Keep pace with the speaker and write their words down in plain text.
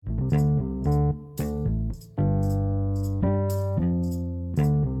What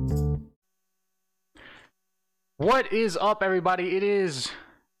is up, everybody? It is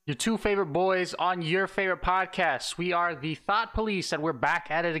your two favorite boys on your favorite podcast. We are the Thought Police, and we're back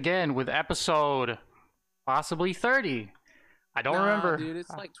at it again with episode possibly 30. I don't remember. Dude, it's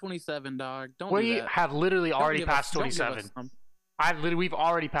like 27, dog. Don't We do that. have literally already passed Don't give 27. us some. We've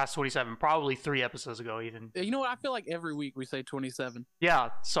already passed 27, probably 3 episodes ago, even. You know what? I feel like every week we say 27. Yeah,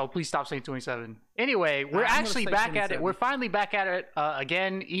 so please stop saying 27. Anyway, we're I'm gonna actually say back at 27. it. We're finally back at it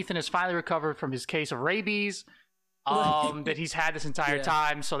again. Ethan has finally recovered from his case of rabies that he's had this entire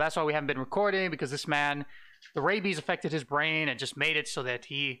time. So that's why we haven't been recording, because this man, the rabies affected his brain and just made it so that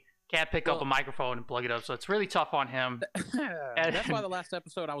he can't pick up a microphone and plug it up. So it's really tough on him. That's why the last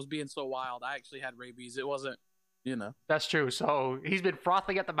episode I was being so wild. I actually had rabies. It wasn't, you know. That's true. So he's been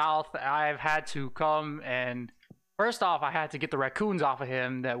frothing at the mouth. I've had to come and first off, I had to get the raccoons off of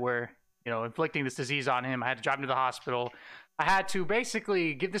him that were, inflicting this disease on him. I had to drive him to the hospital. I had to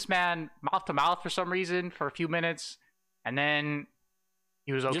basically give this man mouth to mouth for some reason for a few minutes, and then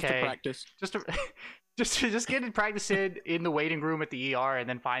he was okay. Just to practice. Just getting practice in the waiting room at the ER, and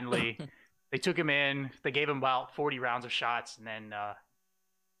then finally they took him in. They gave him about 40 rounds of shots, and then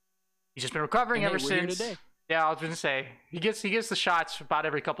he's just been recovering ever since. Today. Yeah, I was going to say he gets the shots about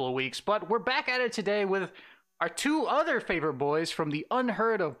every couple of weeks. But we're back at it today with our two other favorite boys from the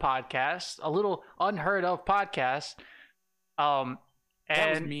Unheard of podcast, a little Unheard of podcast. That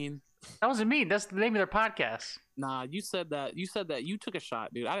was mean. That wasn't mean. That's the name of their podcast. Nah, you said that. You said that. You took a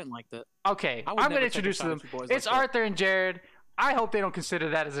shot, dude. I didn't like that. Okay, I'm going to introduce them. It's like Arthur and Jared. I hope they don't consider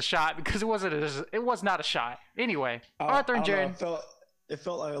that as a shot, because it was not a shot. Anyway, Arthur and Jared. It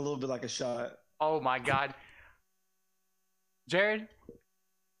felt like a little bit like a shot. Oh my God. Jared?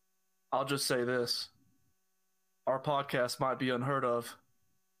 I'll just say this. Our podcast might be unheard of,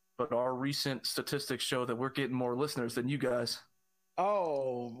 but our recent statistics show that we're getting more listeners than you guys.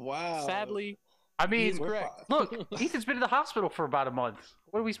 Oh, wow. Sadly, I mean, look, Ethan's been in the hospital for about a month.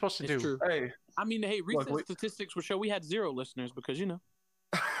 What are we supposed to do? True. Hey, I mean, recent statistics would show we had 0 listeners because,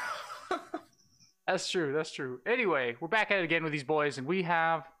 That's true. Anyway, we're back at it again with these boys, and we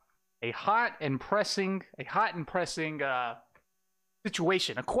have a hot and pressing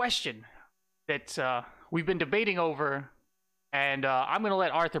situation, a question that we've been debating over, and I'm going to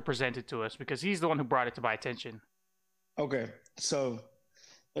let Arthur present it to us because he's the one who brought it to my attention. Okay, so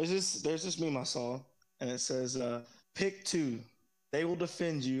there's this meme I saw, and it says, pick 2. They will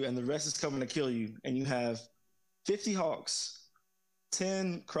defend you, and the rest is coming to kill you. And you have 50 hawks,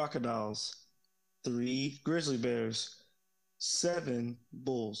 10 crocodiles, 3 grizzly bears, 7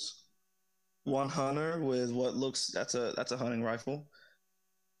 bulls, 1 hunter with what looks that's a hunting rifle,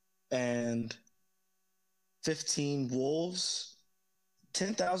 and 15 wolves,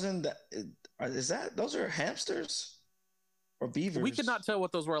 10,000. Those are hamsters or beavers? we could not tell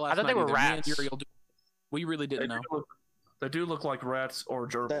what those were last night. I thought they were rats. We really didn't know. They do look like rats or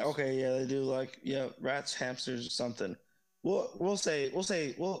gerbils. Okay, yeah, they do rats, hamsters, something. We'll say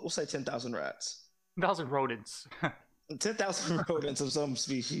 10,000 rats. 10,000 rodents. 10,000 rodents of some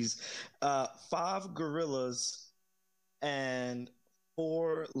species. 5 gorillas and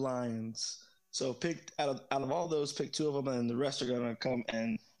 4 lions. So pick out of all those, pick 2 of them, and the rest are gonna come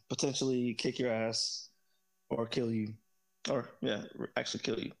and potentially kick your ass or kill you, or actually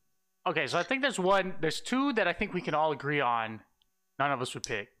kill you. Okay, so I think there's 2 that I think we can all agree on. None of us would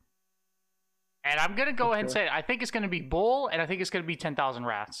pick, and I'm gonna go ahead and say it. I think it's gonna be bull, and I think it's gonna be 10,000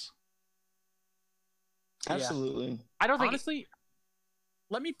 rats. Absolutely. Yeah. I don't think honestly.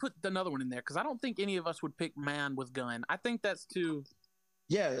 Let me put another one in there because I don't think any of us would pick man with gun. I think that's too.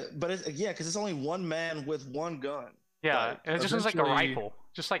 Yeah, but because it's only 1 man with 1 gun. Yeah, and it just looks like a rifle,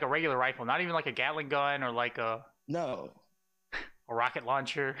 just like a regular rifle, not even like a Gatling gun or like a rocket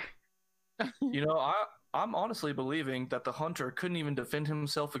launcher. I'm honestly believing that the hunter couldn't even defend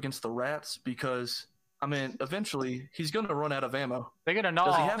himself against the rats because, eventually he's going to run out of ammo. They're going to gnaw.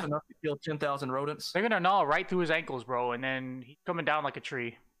 Does he have enough to kill 10,000 rodents? They're going to gnaw right through his ankles, bro, and then he's coming down like a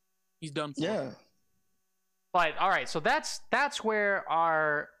tree. He's done for. Yeah. But, all right, so that's where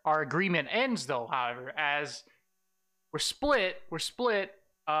our agreement ends, though, however, as we're split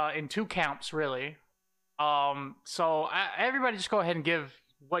in 2 camps, really. So everybody just go ahead and give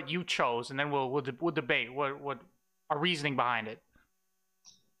what you chose, and then we'll debate what our reasoning behind it.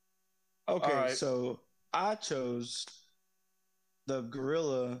 Okay, right. So I chose the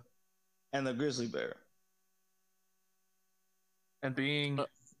gorilla and the grizzly bear. And being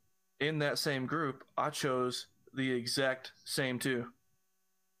in that same group, I chose the exact same 2.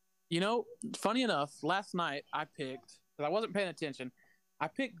 Funny enough, last night I picked, because I wasn't paying attention, I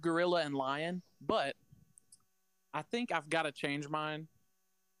picked gorilla and lion, but I think I've got to change mine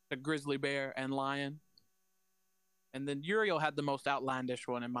to grizzly bear and lion. And then Uriel had the most outlandish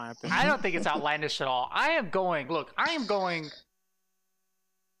one, in my opinion. I don't think it's outlandish at all. I am going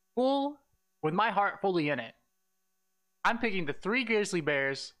full with my heart fully in it. I'm picking the 3 grizzly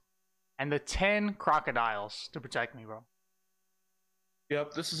bears and the 10 crocodiles to protect me, bro.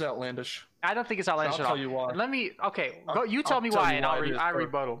 Yep, this is outlandish. I don't think it's outlandish I'll at all. tell you why. Go. You tell me why, and I'll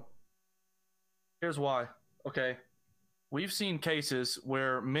rebuttal. Here's why. Okay, we've seen cases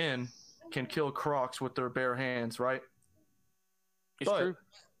where men can kill crocs with their bare hands, right? It's true.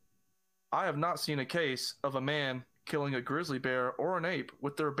 I have not seen a case of a man killing a grizzly bear or an ape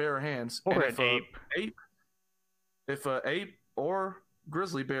with their bare hands. Or And an ape. If an ape or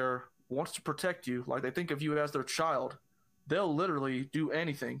grizzly bear wants to protect you, like they think of you as their child, they'll literally do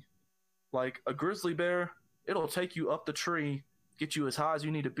anything. Like a grizzly bear, it'll take you up the tree, get you as high as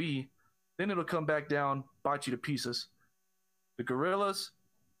you need to be, then it'll come back down, bite you to pieces. The gorillas,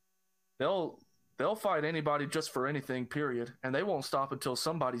 they'll fight anybody just for anything, period, and they won't stop until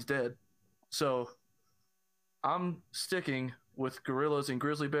somebody's dead. So I'm sticking with gorillas and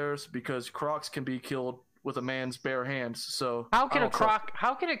grizzly bears because crocs can be killed with a man's bare hands. So How can a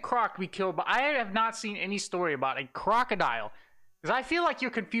croc be killed? But I have not seen any story about a crocodile, because I feel like you're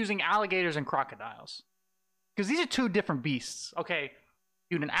confusing alligators and crocodiles, because these are 2 different beasts. Okay,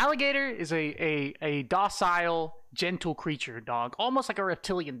 dude, an alligator is a docile, gentle creature, dog, almost like a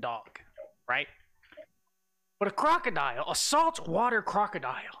reptilian dog, right? But a crocodile, a saltwater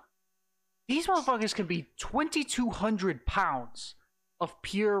crocodile, these motherfuckers can be 2,200 pounds of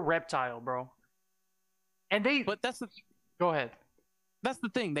pure reptile, bro. And But go ahead. That's the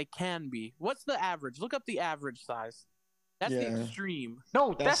thing. They can be. What's the average? Look up the average size. That's the extreme.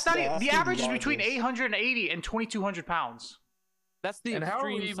 No, that's not even. The average is between largest. 880 and 2,200 pounds. That's the And how are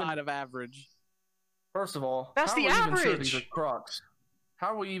we extreme even- side of average. First of all, That's how the are we even sure average. these are crocs? How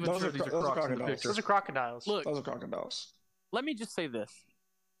are we even Those sure are these are those are crocs in the crocodiles. picture? Those are crocodiles. Look, Those are crocodiles. let me just say this,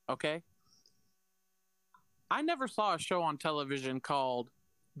 okay? I never saw a show on television called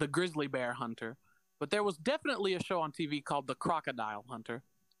The Grizzly Bear Hunter, but there was definitely a show on TV called The Crocodile Hunter.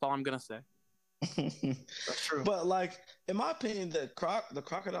 That's all I'm gonna say. That's true. But like, in my opinion, the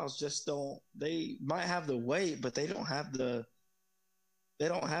crocodiles just don't. They might have the weight, but they don't have the. They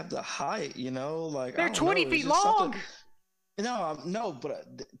don't have the height, you know. Like They're I don't know, 20 it's feet just long. something- No, but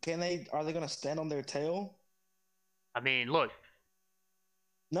can they? Are they going to stand on their tail? I mean, look.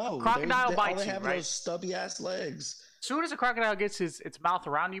 No, Crocodile all bites they you, have right? those stubby ass legs. As soon as a crocodile gets its mouth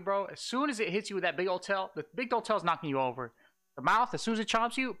around you, bro, as soon as it hits you with that big old tail, the big old tail's knocking you over. The mouth, as soon as it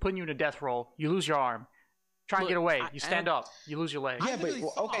chomps you, putting you in a death roll. You lose your arm. Try and Look, get away. You stand and- up. You lose your leg. I Yeah, but literally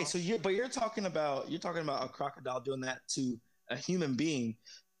saw- okay, so you're talking about a crocodile doing that to a human being.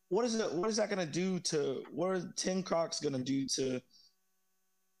 What is it? What is that going to do to? What are 10 crocs going to do to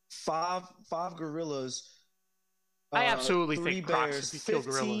five gorillas? I absolutely 3 think crocs bears, should kill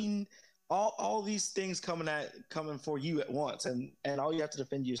gorillas. 15, all these things coming for you at once, and all you have to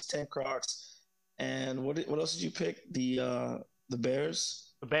defend you is 10 crocs. And what else did you pick? The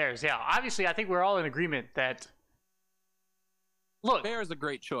bears. The bears, yeah. Obviously, I think we're all in agreement that. Look, Bear is a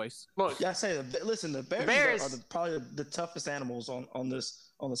great choice. look. Yeah, I say listen. The bears, bears- are probably the toughest animals on this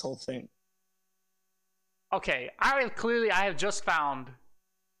whole thing. Okay, I have just found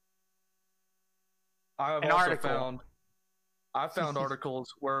I have an also article. found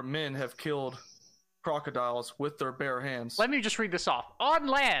articles where men have killed crocodiles with their bare hands. Let me just read this off. On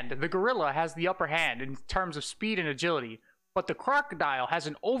land, the gorilla has the upper hand in terms of speed and agility, but the crocodile has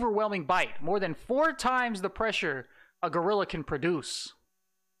an overwhelming bite, more than 4 times the pressure a gorilla can produce.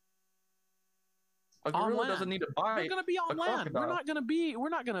 A gorilla land. doesn't need to We're bite. gonna be on a land. We're crocodile. not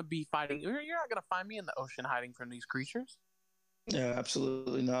gonna be fighting. You're not gonna find me in the ocean hiding from these creatures. Yeah,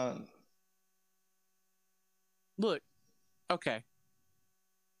 absolutely not. Look, okay.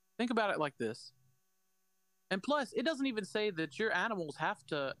 Think about it like this. And plus, it doesn't even say that your animals have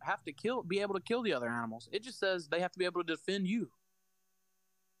to be able to kill the other animals. It just says they have to be able to defend you.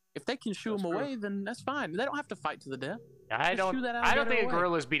 If they can shoo That's them true. away, then that's fine. They don't have to fight to the death. I Just don't. shoo that I don't alligator think a away.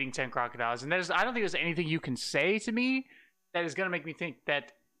 gorilla is beating 10 crocodiles, and I don't think there's anything you can say to me that is gonna make me think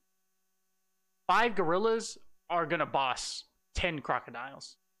that 5 gorillas are gonna boss 10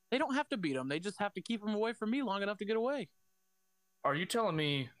 crocodiles. They don't have to beat them. They just have to keep them away from me long enough to get away. Are you telling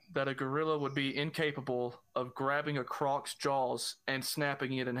me that a gorilla would be incapable of grabbing a croc's jaws and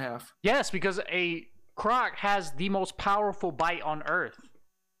snapping it in half? Yes, because a croc has the most powerful bite on Earth.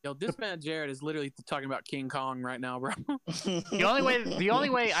 Yo, this man Jared is literally talking about King Kong right now, bro. The only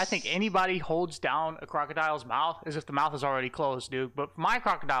way I think anybody holds down a crocodile's mouth is if the mouth is already closed, dude. But for my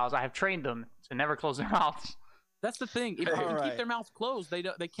crocodiles, I have trained them to never close their mouths. That's the thing. If you can keep their mouths closed, they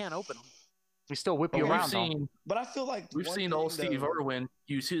can't open them. We still whip you We've around, though. seen, But I feel like we've one seen thing old Steve that- Irwin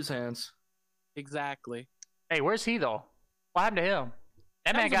use his hands. Exactly. Hey, where's he though? What happened to him?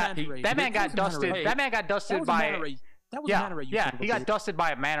 That man was a got manta ray. that man That got was a manta dusted. ray. That man got That dusted was a manta by ray. That was a yeah, manta ray. you yeah. son of a He got bitch. dusted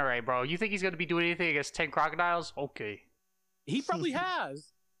by a manta ray, bro. You think he's gonna be doing anything against 10 crocodiles? Okay, He probably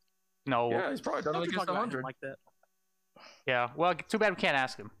has. no. Yeah, he's probably done Don't it you talk against about him 100. like that. Yeah. Well, too bad we can't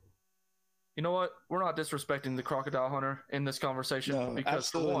ask him. You know what? We're not disrespecting the crocodile hunter in this conversation No, because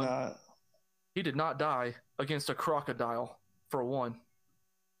for absolutely one, not. he did not die against a crocodile, for one.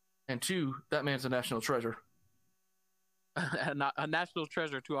 And two, that man's a national treasure. A national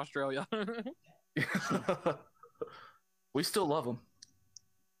treasure to Australia. We still love him.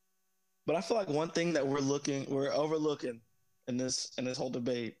 But I feel like one thing that we're overlooking in this whole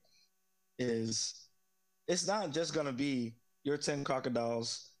debate is it's not just gonna be your 10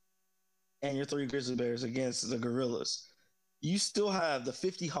 crocodiles and your 3 grizzly bears against the gorillas. You still have the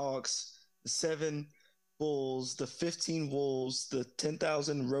 50 hawks, the 7 bulls, the 15 wolves, the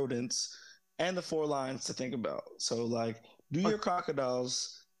 10,000 rodents, and the 4 lions to think about. So, like, do your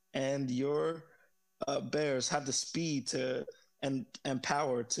crocodiles and your bears have the speed to and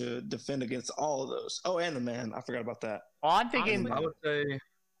power to defend against all of those? Oh, and the man, I forgot about that. Well, I'm thinking. Honestly, I would say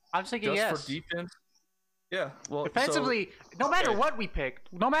I'm thinking just yes. for defense. Yeah, well, Defensively, no matter okay. what we pick,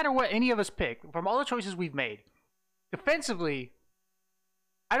 no matter what any of us pick, from all the choices we've made, defensively,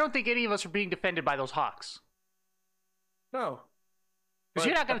 I don't think any of us are being defended by those hawks. No. Because But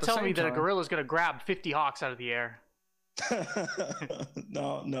you're not going at to the tell me same that a time- gorilla is going to grab 50 hawks out of the air.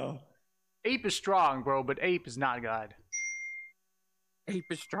 No. Ape is strong, bro, but ape is not God. Ape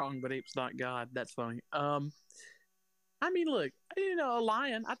is strong, but ape's not God. That's funny. I mean, look, a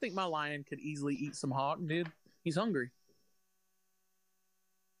lion. I think my lion could easily eat some hawk, dude. He's hungry.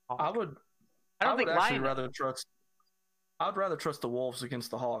 I would I don't think actually lion. rather trust. I'd rather trust the wolves against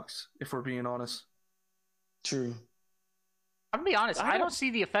the hawks, if we're being honest. True. I'm gonna be honest. I don't- don't see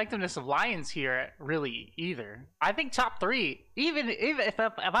the effectiveness of lions here really either. I think top 3, even if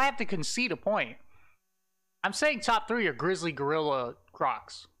I have to concede a point, I'm saying top 3 are grizzly, gorilla,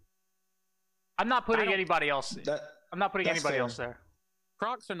 crocs. I'm not putting don't- anybody else. I'm not putting that's anybody fair. else there.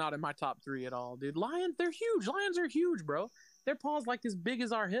 Crocs are not in my top 3 at all, dude. Lions, they're huge. Lions are huge, bro. Their paws like as big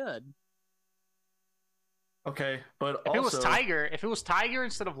as our head. Okay, but If also it was tiger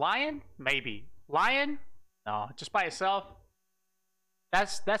instead of lion, maybe. Lion, no, just by itself.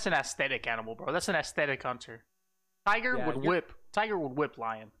 That's an aesthetic animal, bro. That's an aesthetic hunter. Tiger Yeah, would you're- whip. Tiger would whip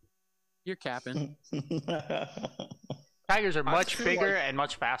lion. You're capping. Tigers are I much feel bigger like- and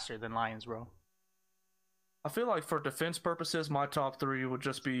much faster than lions, bro. I feel like for defense purposes, my top 3 would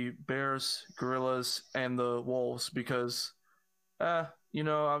just be bears, gorillas, and the wolves because, I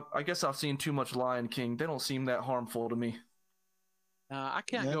guess I've seen too much Lion King. They don't seem that harmful to me. I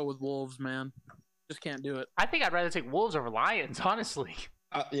can't Yeah. go with wolves, man. Just can't do it. I think I'd rather take wolves over lions, honestly.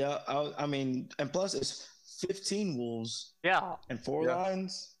 I mean, and plus it's 15 wolves Yeah. and 4 Yeah.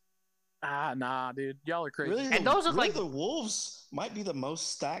 lions. Nah, dude. Y'all are crazy. Really, And those look really like- the wolves might be the most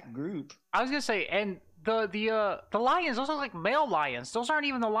stacked group. I was gonna say, and the lions, those are like male lions. Those aren't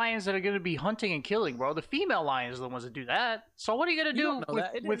even the lions that are gonna be hunting and killing, bro. The female lions are the ones that do that. So what are you gonna You do don't know with,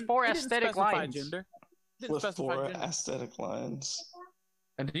 that. It with didn't- 4 it didn't aesthetic specify lions? Gender. Didn't With specify 4 gender. aesthetic lions.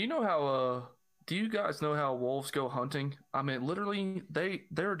 And do you know how? Do you guys know how wolves go hunting? I mean, literally,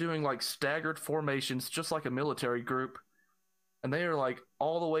 they're doing like staggered formations, just like a military group, and they are like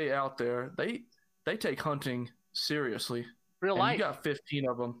all the way out there. They take hunting seriously. Real And life. you got 15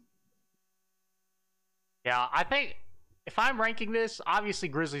 of them. Yeah, I think if I'm ranking this, obviously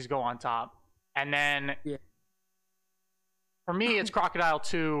grizzlies go on top, and then Yeah. for me it's crocodile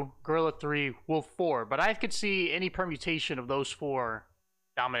 2, gorilla 3, wolf 4. But I could see any permutation of those 4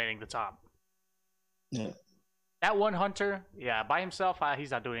 dominating the top. Yeah. That one hunter, yeah, by himself, he's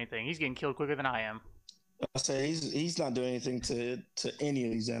not doing anything. He's getting killed quicker than I am. I say he's not doing anything to any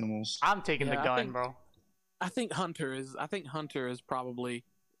of these animals. I'm taking Yeah, the I gun, think- bro. I think Hunter is probably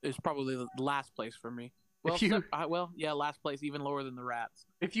the last place for me. Well, If you- last place, even lower than the rats.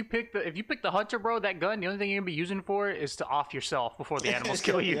 If you pick the hunter, bro, that gun, the only thing you're gonna be using for is to off yourself before the animals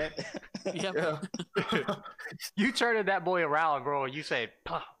kill you. Yeah. Yeah. You turning that boy around, bro. You say,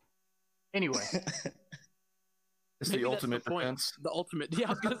 "Puh." Anyway, It's Maybe the that's ultimate point. defense. The ultimate. Yeah, I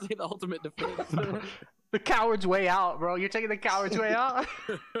was gonna say the ultimate defense. the coward's way out, bro. You're taking the coward's way out.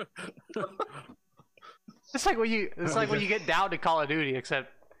 It's like when you get down to Call of Duty,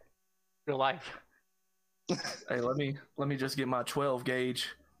 except real life. Hey, let me just get my 12 gauge.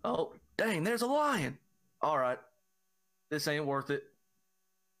 Oh, dang, there's a lion. All right. This ain't worth it.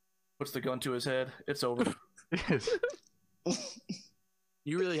 Puts the gun to his head. It's over. Yes.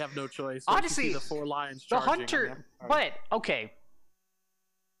 You really have no choice. Honestly, you see the 4 lions The charging. hunter, but okay.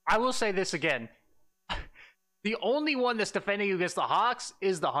 I will say this again. The only one that's defending you against the hawks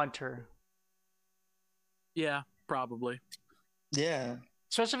is the hunter. Yeah, probably. Yeah.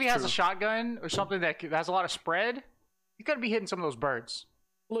 Especially if he has True. a shotgun or something that has a lot of spread. He's gonna be hitting some of those birds.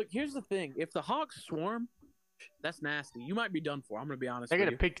 Look, here's the thing: if the hawks swarm, that's nasty. You might be done for. I'm gonna be honest. They're with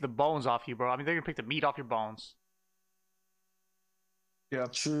gonna you. pick the bones off you, bro. I mean, they're gonna pick the meat off your bones. Yeah.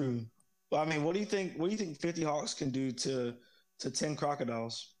 True. Well, I mean, what do you think? What do you think 50 hawks can do to 10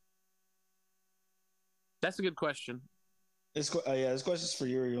 crocodiles? That's a good question. This question's for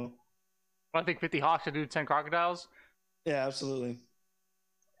Uriel. I think 50 hawks should do 10 crocodiles. Yeah, absolutely.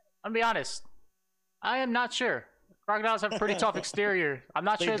 I'm gonna be honest. I am not sure. Crocodiles have a pretty tough exterior. I'm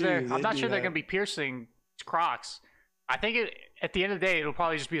not They sure do, they're. they I'm not do sure they're have- gonna be piercing crocs. I think at the end of the day, it'll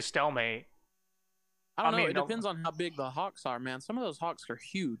probably just be a stalemate. I don't I know. mean, It depends on how big the hawks are, man. Some of those hawks are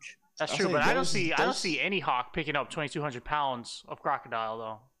huge. That's I true, think but I don't those- see. I don't those- see any hawk picking up 2,200 pounds of crocodile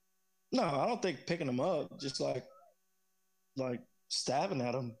though. No, I don't think picking them up, just like stabbing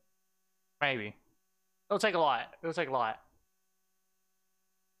at them. Maybe. It'll take a lot. It'll take a lot.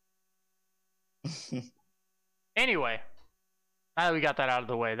 Anyway, now that we got that out of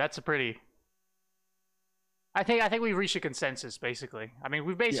the way, that's a pretty. I think we've reached a consensus basically. I mean,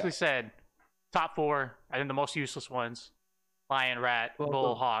 we've basically Yeah. said top 4, and then the most useless ones: lion, rat, Well, bull,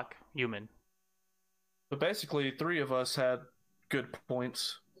 well- hawk, human. But basically, 3 of us had good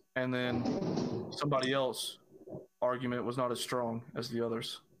points, and then somebody else argument was not as strong as the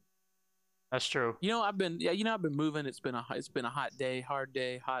others. That's true. You know, I've been moving. It's been a hot day, hard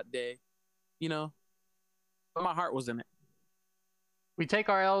day, hot day. You know, but my heart was in it. We take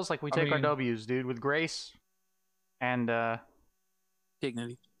our L's like we I take our mean- W's, dude, with grace and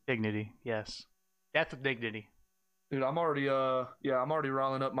Dignity. dignity. Yes, death with dignity. Dude, I'm already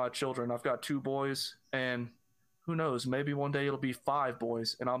riling up my children. I've got 2 boys, and who knows, maybe one day it'll be 5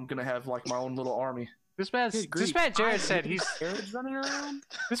 boys, and I'm gonna have like my own little army. This man, Good grief. Jared said he's. Carriage running around.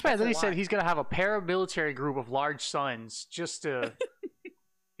 This man literally a said lot. he's gonna have a paramilitary group of large sons just to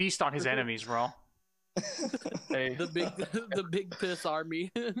feast on his enemies, bro. Hey, The big piss army.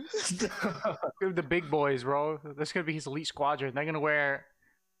 The big boys, bro. That's gonna be his elite squadron. They're gonna wear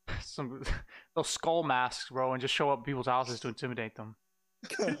some those skull masks, bro, and just show up at people's houses to intimidate them.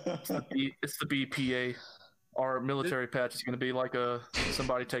 it's the BPA. Our military patch is gonna be like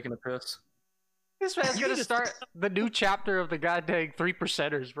somebody taking a piss. This man's You gonna need to start the new chapter of the goddamn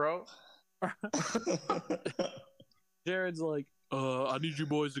 3%ers, bro. Jared's like, I need you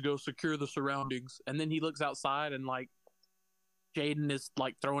boys to go secure the surroundings. And then he looks outside and like Jaden is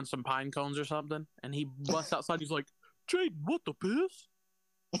like throwing some pine cones or something. And he busts outside. He's like, Jaden, what the piss?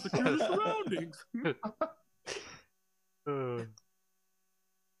 Secure the surroundings.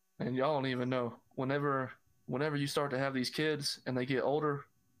 And y'all don't even know. Whenever you start to have these kids and they get older,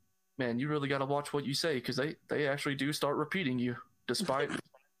 man, you really got to watch what you say because they actually do start repeating you, despite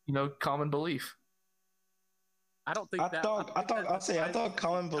common belief. I don't think I that. thought common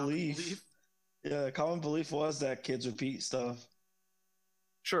Common belief. Yeah, common belief was that kids repeat stuff.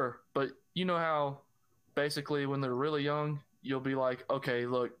 Sure, but you know how basically when they're really young, you'll be like, okay,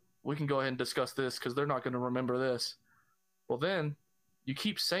 look, we can go ahead and discuss this because they're not going to remember this. Well, then you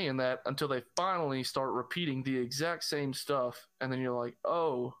keep saying that until they finally start repeating the exact same stuff, and then you're like,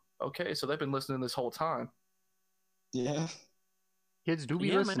 oh, okay, so they've been listening this whole time. Yeah. Kids do be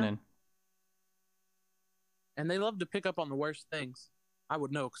Yeah, man. listening. And they love to pick up on the worst things. I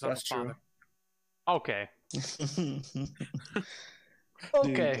would know because I'm a That's true. father. Okay. Dude,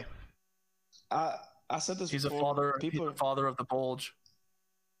 Okay. I said this He's a before. father. People He's a father of the bulge.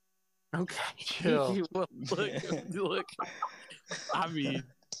 Okay. Chill. Well, look. I mean,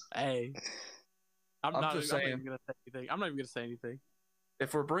 hey. I'm I'm not just even saying. gonna say anything. I'm not even gonna say anything.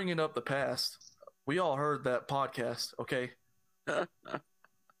 If we're bringing up the past, we all heard that podcast, okay?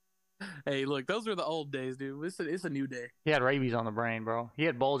 Hey, look, those were the old days, dude. It's a new day. He had rabies on the brain, bro. He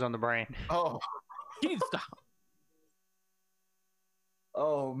had bulge on the brain. Oh, You need to stop.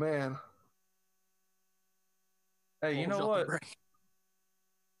 oh man. Hey, you Bulge know out the what? brain.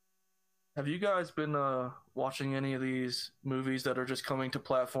 Have you guys been watching any of these movies that are just coming to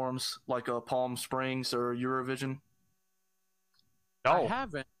platforms like Palm Springs or Eurovision? I No,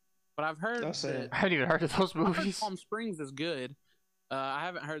 haven't, but I've heard That's that it. I haven't even heard of those I've heard movies. Palm Springs is good. I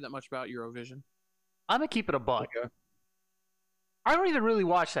haven't heard that much about Eurovision. I'm gonna keep it a buck. Okay. I don't even really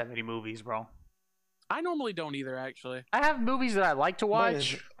watch that many movies, bro. I normally don't either, actually. I have movies that I like to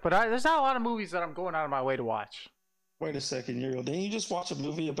watch, Wait. but there's not a lot of movies that I'm going out of my way to watch. Wait a second, Uriel. Didn't you just watch a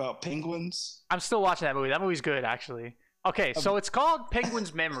movie about penguins? I'm still watching that movie. That movie's good, actually. Okay, so it's called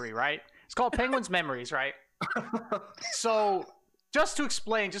Penguin's Memory, right? It's called Penguin's Memories, right? So, just to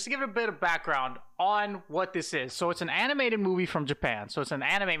explain, just to give a bit of background on what this is. So, it's an animated movie from Japan. So, it's an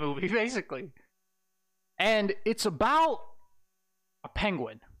anime movie, basically. And it's about a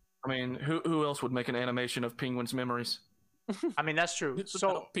penguin. I mean, who else would make an animation of Penguin's memories? I mean, that's true. It's So,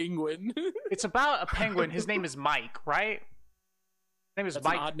 about a penguin. it's about a penguin. His name is Mike, right? His name is That's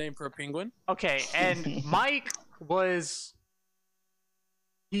Mike. an odd name for a penguin. Okay, and Mike was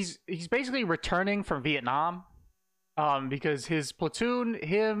he's basically returning from Vietnam, because his platoon,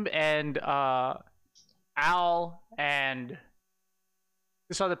 him and Al and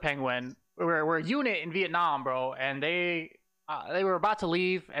this other penguin were a unit in Vietnam, bro, and they were about to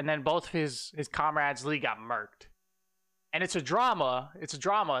leave, and then both of his comrades Lee got murked. And it's a drama.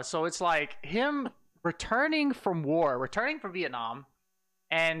 So it's like him returning from Vietnam,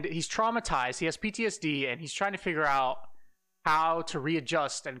 and he's traumatized. He has PTSD, and he's trying to figure out how to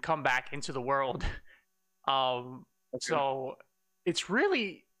readjust and come back into the world. So it's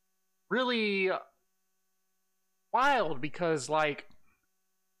really, really wild because, like,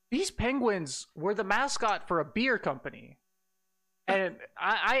 these penguins were the mascot for a beer company. And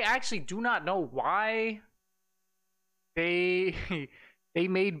I actually do not know why they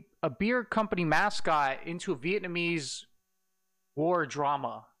made a beer company mascot into a Vietnamese war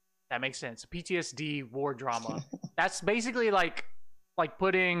drama. That makes sense. PTSD war drama. That's basically like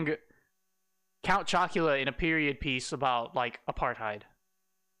putting Count Chocula in a period piece about like apartheid.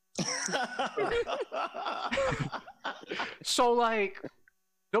 So like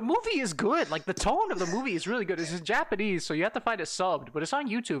the movie is good. Like the tone of the movie is really good. It's in Japanese, so you have to find it subbed, but it's on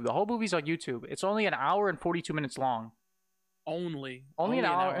YouTube. The whole movie's on YouTube. It's only an hour and 42 minutes long. Only Only an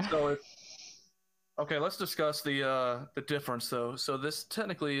hour. So okay, let's discuss the difference though. So this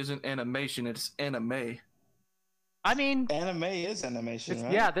technically isn't animation; it's anime. I mean, Anime is animation,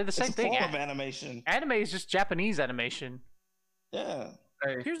 right? yeah, they're the same it's a thing. form of animation. Anime is just Japanese animation. Yeah.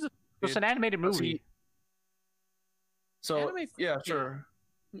 Hey, Here's the It's an animated movie. so Anime- yeah, sure.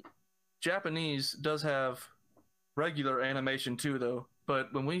 Japanese does have regular animation too, though.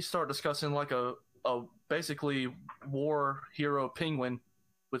 But when we start discussing like a basically war hero penguin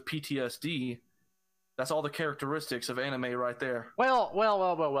with PTSD, that's all the characteristics of anime right there. Well.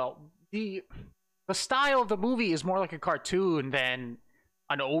 The style of the movie is more like a cartoon than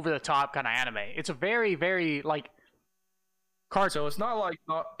an over-the-top kind of anime. It's a very, very like So it's not like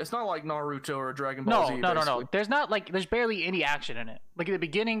Naruto or Dragon Ball Z. No. basically. There's barely any action in it. Like at the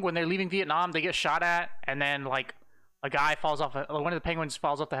beginning when they're leaving Vietnam, they get shot at, and then like a guy falls off. One of the penguins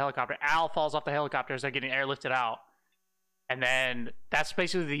falls off the helicopter. Al falls off the helicopter as they're getting airlifted out, and then that's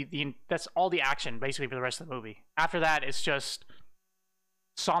basically that's all the action basically for the rest of the movie. After that, it's just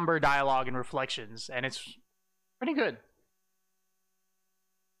somber dialogue and reflections, and it's pretty good.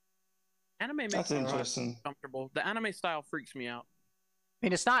 anime makes That's me interesting. comfortable. The anime style freaks me out. I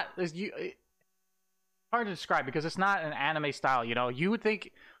mean, it's hard to describe because it's not an anime style. You know, you would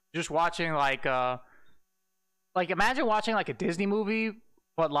think just watching like imagine watching like a Disney movie,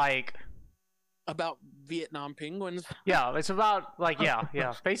 but like About Vietnam penguins. yeah, it's about like yeah,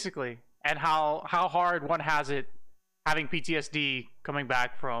 basically, and how hard one has it having PTSD coming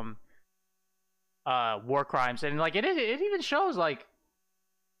back from war crimes, and like it even shows like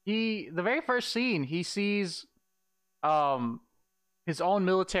the very first scene he sees his own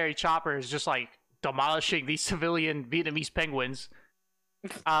military choppers just like demolishing these civilian Vietnamese penguins,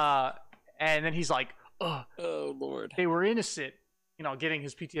 and then he's like, "Ugh, Oh Lord. they were innocent," you know, getting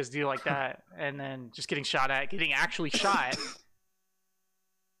his PTSD like that, and then just getting actually shot,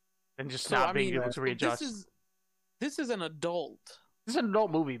 and just not being able to readjust. This is an adult, This is an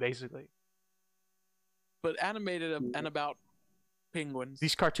adult movie, basically. but animated and about penguins.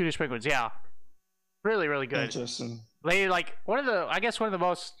 These cartoonish penguins, yeah, really, really good. Interesting. They like one of the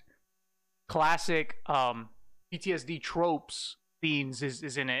most classic PTSD tropes themes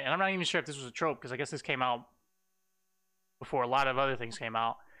is in it, and I'm not even sure if this was a trope because I guess this came out before a lot of other things came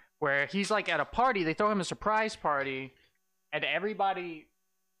out. Where he's like at a party, they throw him a surprise party, and everybody's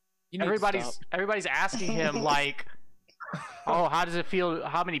asking him like, "Oh, how does it feel?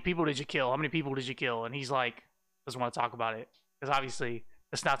 How many people did you kill? How many people did you kill?" And he's like, doesn't want to talk about it because obviously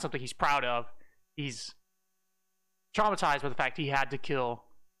it's not something he's proud of. He's traumatized by the fact he had to kill,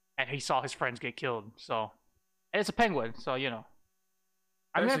 and he saw his friends get killed. So, and it's a penguin, so you know.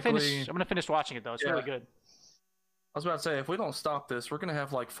 I'm gonna finish watching it though. It's really good. was about to say, if we don't stop this, we're gonna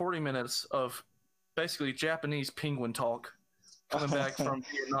have like 40 minutes of basically Japanese penguin talk coming back from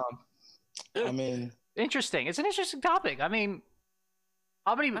Vietnam. I mean, Interesting. It's an interesting topic. I mean,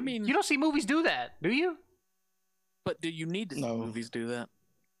 you don't see movies do that, do you? But do you need to see No. movies do that?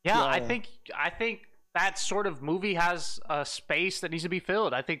 Yeah, No. I think that sort of movie has a space that needs to be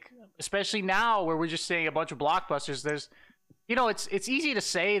filled. I think, especially now where we're just seeing a bunch of blockbusters, there's, it's easy to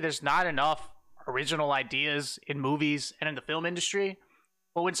say there's not enough original ideas in movies and in the film industry,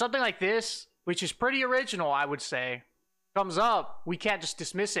 but when something like this, which is pretty original, I would say, comes up, we can't just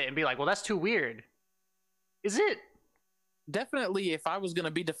dismiss it and be like, well, that's too weird. Is it? Definitely, if I was going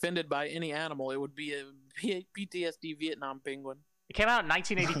to be defended by any animal, it would be a PTSD Vietnam penguin. It came out in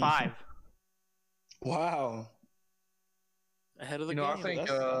 1985. wow. Ahead of the You know, I game.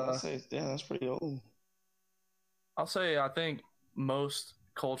 think That's pretty old. I'll say I think most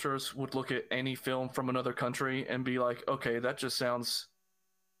cultures would look at any film from another country and be like, okay, that just sounds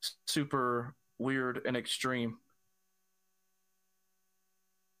super weird and extreme.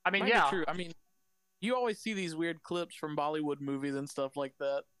 I mean, Might be yeah. true. I mean, you always see these weird clips from Bollywood movies and stuff like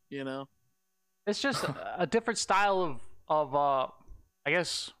that, you know? It's just a different style of I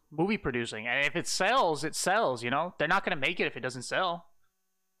guess, movie producing. And if it sells, it sells, They're not going to make it if it doesn't sell.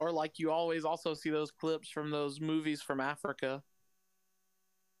 Or like you always also see those clips from those movies from Africa.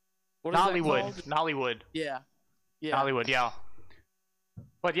 What is that Nollywood. called? Nollywood. Yeah. Yeah. Hollywood, yeah.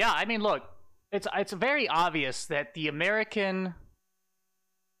 But yeah, I mean, look, it's very obvious that the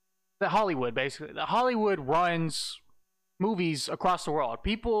Hollywood runs movies across the world.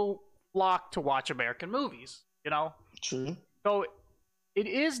 People flock to watch American movies, True. So it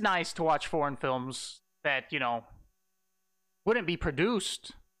is nice to watch foreign films that, wouldn't be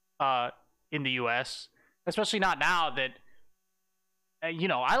produced in the US, especially not now that,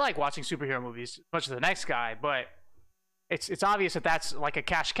 I like watching superhero movies as much as the next guy, but it's obvious that that's like a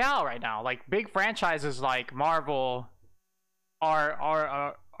cash cow right now. Like big franchises like Marvel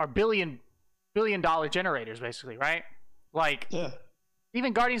are billion dollar generators basically, right? Like Yeah.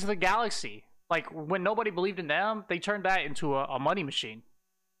 even Guardians of the Galaxy, like when nobody believed in them, they turned that into a money machine.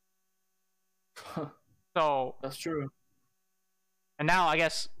 So That's true. and now I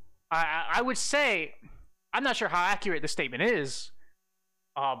guess I would say, I'm not sure how accurate this statement is,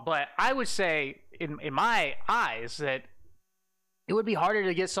 but I would say in my eyes that it would be harder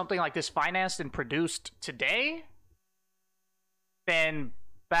to get something like this financed and produced today than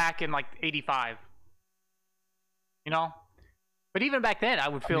back in like 85. But even back then, I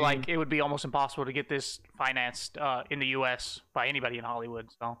would feel like it would be almost impossible to get this financed in the US by anybody in Hollywood.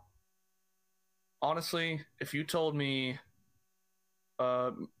 So Honestly, if you told me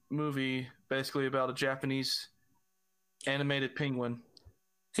a movie basically about a Japanese animated penguin,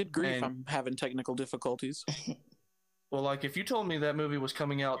 Good grief, And- I'm having technical difficulties. well, like if you told me that movie was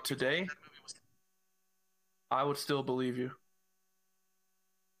coming out today, I would still believe you.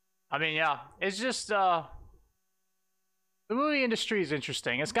 I mean, yeah, it's just the movie industry is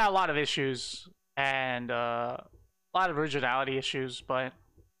interesting. It's got a lot of issues and a lot of originality issues, but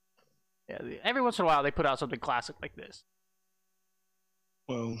yeah, every once in a while they put out something classic like this.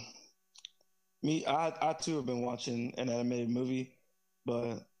 Well, I too have been watching an animated movie,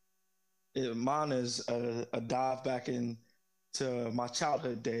 but mine is a dive back into my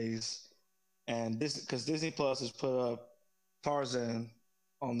childhood days, and this because Disney Plus has put up Tarzan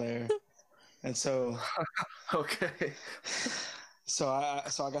on there, and so Okay. so I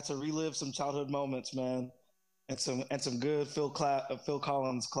got to relive some childhood moments, man, and some good Phil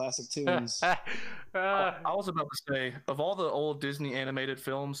Collins classic tunes. I was about to say, of all the old Disney animated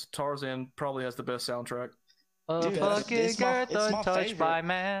films, Tarzan probably has the best soundtrack. A Dude, bucket it's my untouched favorite. by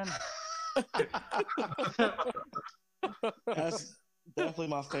man. That's definitely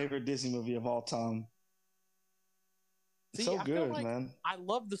my favorite Disney movie of all time. It's See, so I feel good, like man. I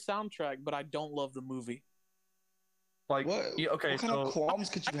love the soundtrack, but I don't love the movie. Like, What? yeah, okay, What kind so of qualms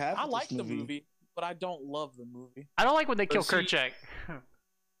could you have? I with like this the movie, but I don't love the movie. I don't like when they kill see- Kerchak.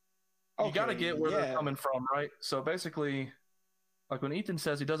 you got to Okay, get where they're yeah. coming from, right? So basically, like when Ethan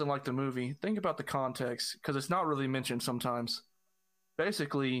says he doesn't like the movie, think about the context because it's not really mentioned sometimes.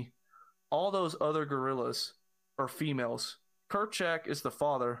 Basically, all those other gorillas are females. Kerchak is the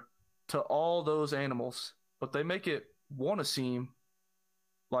father to all those animals, but they make it want to seem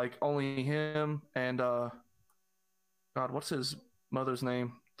like only him and God, what's his mother's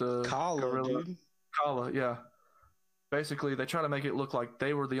name? The Kala, gorilla. dude. Kala, yeah. Basically, they try to make it look like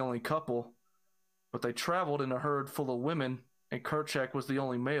they were the only couple, but they traveled in a herd full of women, and Kerchak was the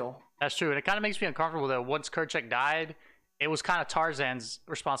only male. That's true, and it kind of makes me uncomfortable that once Kerchak died, it was kind of Tarzan's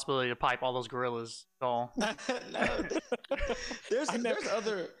responsibility to pipe all those gorillas. So No, there's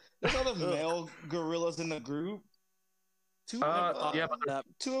other male gorillas in the group. Yeah, but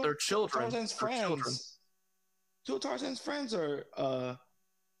they're children. Tarzan's friends. Two of Tarzan's friends are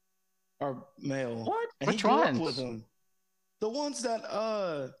male. What? And Which he grew ones? up with them. The ones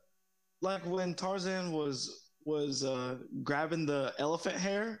that like when Tarzan was grabbing the elephant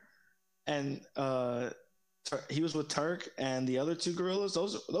hair, and he was with Turk and the other two gorillas.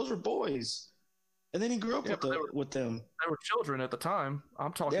 Those were boys, and then he grew up with them. They were children at the time.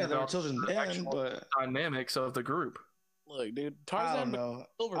 I'm talking Yeah, they were about children the then, actual but dynamics of the group. Look, dude, I Tarzan. don't know.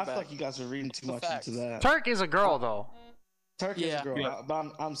 Silverback. I feel like you guys are reading too The much facts. into that. Turk is a girl, though. Turk is Yeah. a girl, Yeah.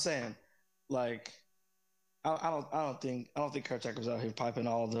 but I'm saying, like, I don't think Kerchak was out here piping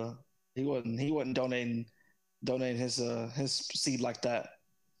all the. He wasn't donating his seed like that.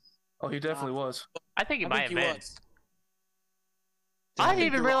 Oh, he definitely was. I think he I might think have he been. was. I didn't think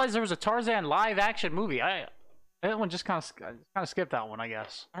even you're realize there was a Tarzan live action movie. That one just kind of skipped that one, I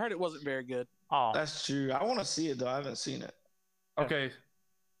guess. I heard it wasn't very good. Oh, That's true. I want to see it though. I haven't seen it. Yeah. Okay,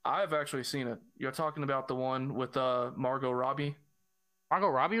 I've actually seen it. You're talking about the one with Margot Robbie? Margot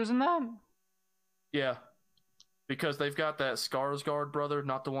Robbie was in that. Yeah, because they've got that Skarsgård brother,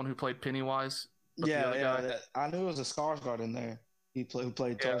 not the one who played Pennywise. But the Yeah, other yeah. guy. I knew it was a Skarsgård in there. Who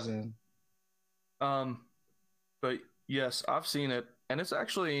played Yeah. Tarzan. But yes, I've seen it, and it's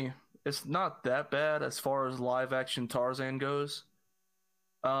not that bad as far as live action Tarzan goes.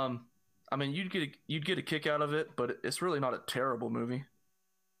 I mean, you'd get a kick out of it, but it's really not a terrible movie.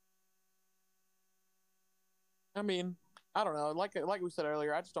 I mean, I don't know. Like we said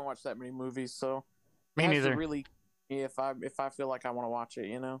earlier, I just don't watch that many movies, so Me it has to neither. really, if I feel like I want to watch it,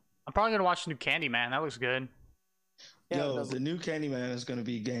 you know. I'm probably gonna watch the new Candyman. That looks good. Yeah, it Yo, does the new Candyman is gonna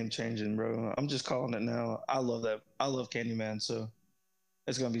be game changing, bro. I'm just calling it now. I love that. I love Candyman, so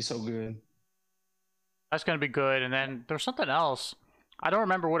it's gonna be so good. That's gonna be good. And then there's something else. I don't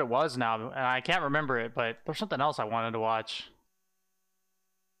remember what it was now, and I can't remember it. But there's something else I wanted to watch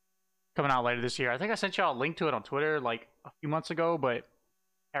coming out later this year. I think I sent y'all a link to it on Twitter like a few months ago, but I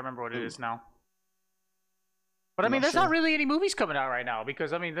can't remember what it is now. But I I'm mean, not there's not sure. really any movies coming out right now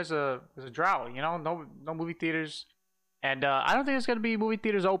because I mean, there's a drought. You know, no movie theaters, and I don't think there's gonna be movie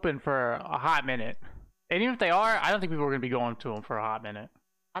theaters open for a hot minute. And even if they are, I don't think people are gonna be going to them for a hot minute.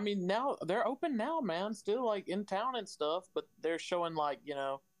 I mean, now they're open now, man. Still like in town and stuff, but they're showing like, you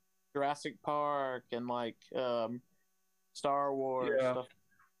know, Jurassic Park and like Star Wars Yeah. stuff.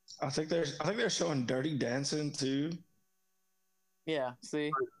 I think they're showing Dirty Dancing too. Yeah,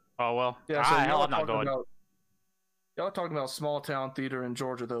 see, Oh well, Yeah, so hell, y'all I'm not are talking going. about y'all are talking about small town theater in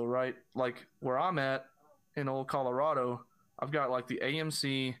Georgia, though, right? Like where I'm at in old Colorado, I've got like the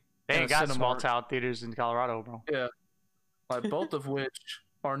AMC. They and ain't a got small Cinemark. town theaters in Colorado, bro. Yeah, like both of which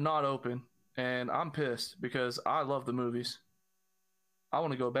are not open, and I'm pissed because I love the movies. I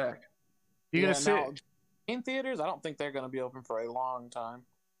want to go back. You gonna sit? now, in theaters, I don't think they're going to be open for a long time.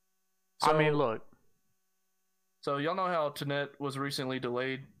 I mean, look. So y'all know how Tenet was recently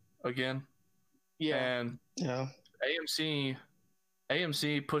delayed again, Yeah, and Yeah.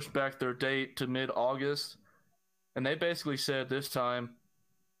 AMC pushed back their date to mid-August, and they basically said this time,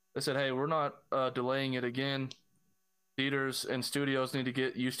 they said, "Hey, we're not delaying it again. Theaters and studios need to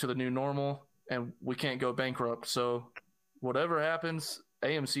get used to the new normal, and we can't go bankrupt. So whatever happens,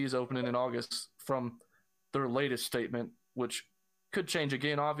 AMC is opening in August from their latest statement, which could change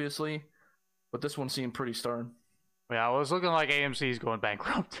again, obviously, but this one seemed pretty stern." Yeah, well, it's looking like AMC's going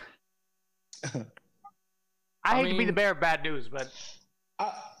bankrupt. I hate to be mean- the bearer of bad news, but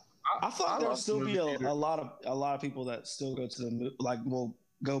I thought there'll love still be movie theater. a lot of people that still go to will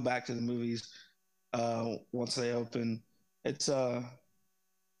go back to the movies once they open. It's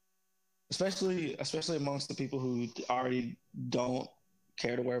especially amongst the people who already don't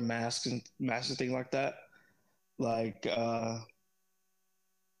care to wear masks and things like that. Like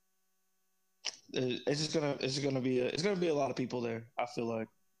it's gonna be a lot of people there. I feel like.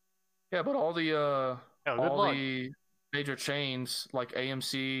 Yeah, but all the yeah, good all luck. the major chains like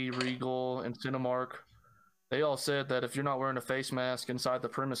AMC, Regal, and Cinemark, they all said that if you're not wearing a face mask inside the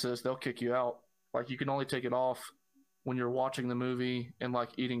premises, they'll kick you out. Like you can only take it off when you're watching the movie and like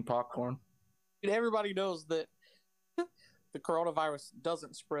eating popcorn. Dude, everybody knows that the coronavirus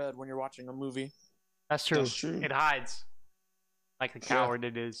doesn't spread when you're watching a movie. That's true. That's true. It hides like the coward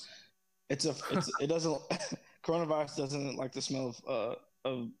it is. It doesn't coronavirus doesn't like the smell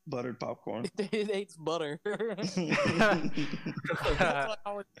of buttered popcorn. It hates butter. That's why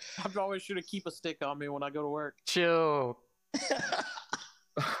I always should keep a stick on me when I go to work. Chill.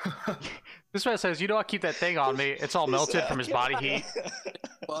 This man says, I keep that thing on me. It's all melted from his body heat.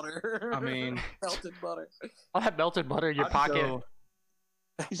 Butter. I mean, melted butter. All that melted butter in your I just pocket. know-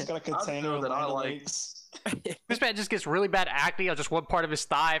 He's got a I just container know of that I Land like. O'Lakes. This man just gets really bad acne on just one part of his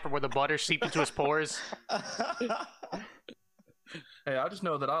thigh from where the butter seeped into his pores. Hey, I just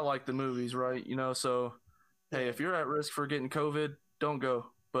know that I like the movies, right? So hey, if you're at risk for getting COVID, don't go.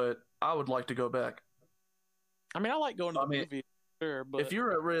 But I would like to go back. I mean, I like going to the I mean, movie, sure, but If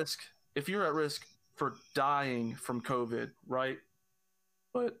you're at risk for dying from COVID, right?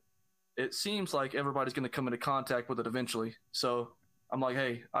 But it seems like everybody's going to come into contact with it eventually. So I'm like,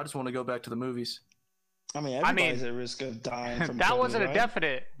 hey, I just want to go back to the movies. I mean, everybody's at risk of dying from That COVID, wasn't right? a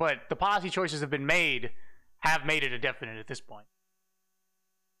definite, but the policy choices have made it a definite at this point.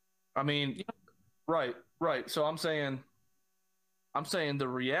 I mean, right. So I'm saying the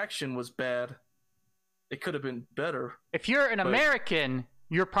reaction was bad. It could have been better. If you're an But- American,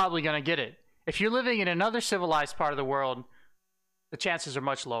 you're probably going to get it. If you're living in another civilized part of the world, the chances are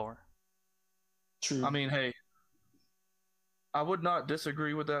much lower. True. I mean, hey, I would not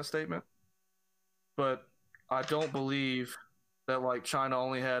disagree with that statement, but I don't believe that like China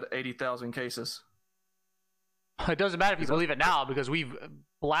only had 80,000 cases. It doesn't matter if you believe it now because we've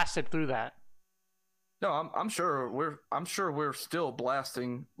blasted through that. No, I'm sure we're still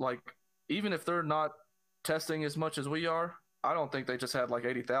blasting. Like, even if they're not testing as much as we are, I don't think they just had like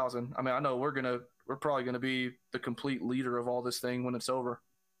 80,000. I mean, I know we're probably gonna be the complete leader of all this thing when it's over.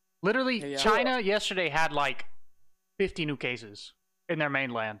 Literally, Yeah. China yesterday had like 50 new cases in their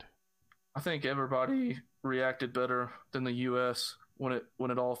mainland. I think everybody reacted better than the U.S. when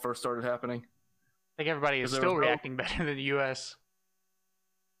it all first started happening. I think everybody is Because there still was no- reacting better than the U.S.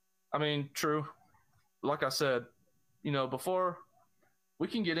 I mean, true. Like I said, before we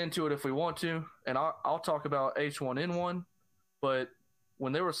can get into it if we want to, and I'll talk about H1N1, but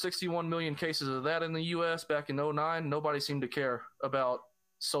when there were 61 million cases of that in the U.S. back in 2009, nobody seemed to care about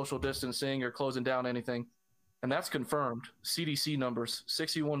social distancing or closing down anything. And that's confirmed. CDC numbers,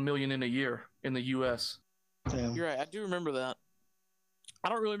 61 million in a year in the U.S. Damn. you're right. I do remember that. I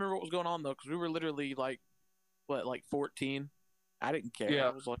don't really remember what was going on though, because we were literally like 14. I didn't care. Yeah.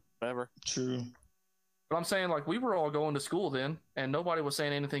 I was like, whatever. True. But I'm saying, like, we were all going to school then, and nobody was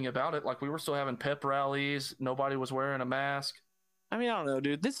saying anything about it. Like, we were still having pep rallies. Nobody was wearing a mask. I mean, I don't know,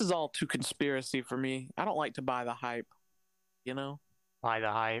 dude. This is all too conspiracy for me. I don't like to buy the hype. By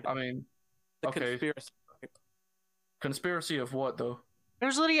the hype. I mean, The okay. conspiracy. Conspiracy of what, though?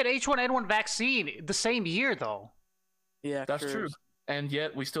 There's literally an H1N1 vaccine the same year, though. Yeah, That's sure. true. And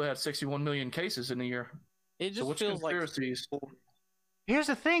yet, we still had 61 million cases in a year. It So just which feels like conspiracies? Here's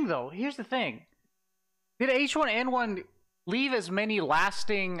the thing, though. Here's the thing. Did H1N1 leave as many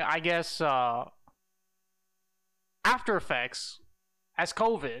lasting, I guess, after effects as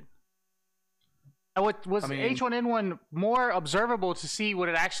COVID? And what was I mean- H1N1 more observable to see what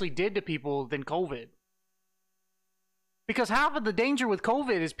it actually did to people than COVID? Because half of the danger with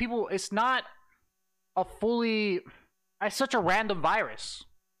COVID is it's not it's such a random virus.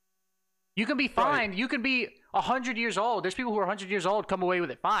 You can be fine. You can be 100 years old. There's people who are 100 years old come away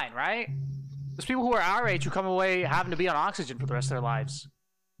with it fine, right? There's people who are our age who come away having to be on oxygen for the rest of their lives.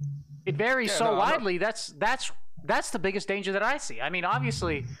 It varies Yeah, so no, I'm not- widely. That's the biggest danger that I see. I mean,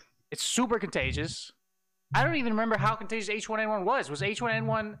 obviously, it's super contagious. I don't even remember how contagious H1N1 was. Was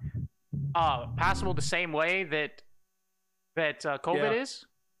H1N1 passable the same way that COVID Yeah. is?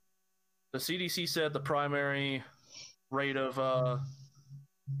 The CDC said the primary rate of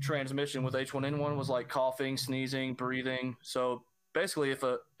transmission with H1N1 was like coughing, sneezing, breathing. So basically,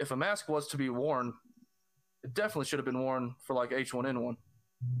 if a mask was to be worn, it definitely should have been worn for like H1N1.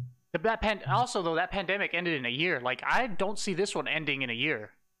 Also, though, that pandemic ended in a year. Like, I don't see this one ending in a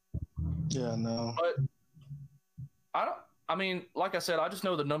year. Yeah, no. But I mean, like I said, I just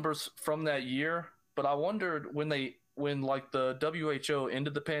know the numbers from that year. But I wondered when like the WHO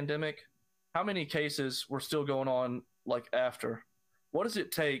ended the pandemic, how many cases were still going on like after? What does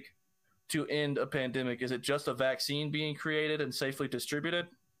it take to end a pandemic? Is it just a vaccine being created and safely distributed?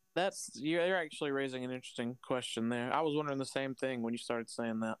 You're actually raising an interesting question there. I was wondering the same thing when you started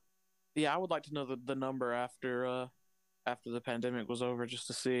saying that. Yeah, I would like to know the number after the pandemic was over, just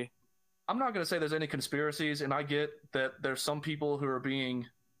to see. I'm not going to say there's any conspiracies, and I get that there's some people who are being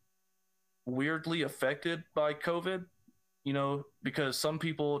weirdly affected by COVID, because some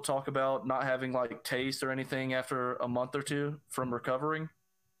people talk about not having like taste or anything after a month or two from recovering.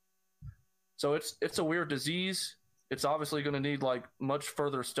 So it's a weird disease. It's obviously going to need like much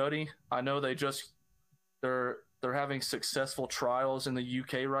further study. I know they're having successful trials in the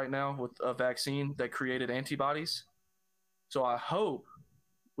UK right now with a vaccine that created antibodies. So I hope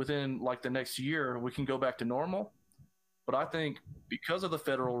within like the next year we can go back to normal. But I think because of the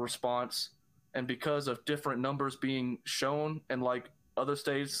federal response and because of different numbers being shown in like other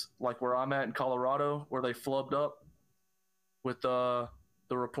states, like where I'm at in Colorado, where they flubbed up with the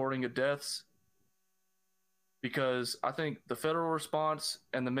reporting of deaths, because I think the federal response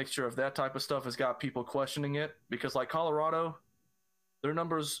and the mixture of that type of stuff has got people questioning it. Because like Colorado, their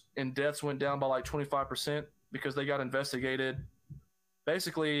numbers in deaths went down by like 25% because they got investigated.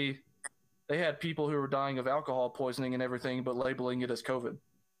 Basically, they had people who were dying of alcohol poisoning and everything, but labeling it as COVID.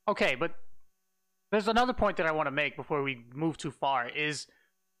 Okay, but there's another point that I want to make before we move too far, is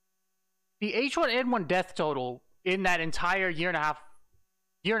the H1N1 death total in that entire year and a half.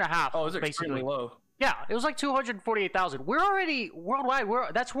 Oh, it's basically extremely low. Yeah, it was like 248,000. We're already worldwide.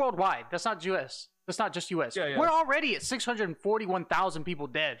 That's worldwide. That's not US. That's not just US. Yeah. We're already at 641,000 people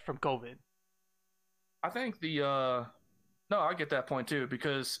dead from COVID. I think no, I get that point too,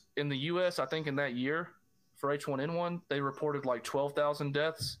 because in the US, I think in that year for H1N1, they reported like 12,000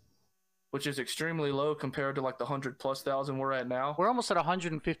 deaths, which is extremely low compared to like the 100,000+ we're at now. We're almost at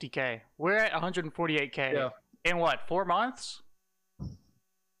 150K. We're at 148K. Yeah. In what, 4 months?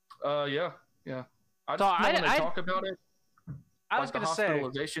 Yeah. I So just know when they talk about it, I like was the going to say,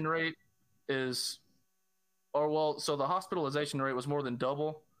 hospitalization rate is, so the hospitalization rate was more than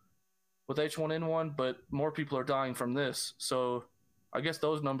double with H1N1, but more people are dying from this. So I guess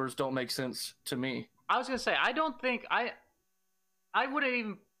those numbers don't make sense to me. I was going to say, I don't think, I wouldn't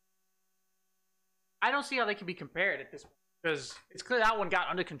even, I don't see how they can be compared at this point, because it's clear that one got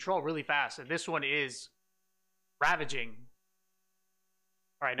under control really fast, and this one is ravaging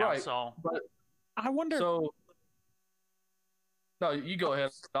right now. Right, So but I wonder. so no, you go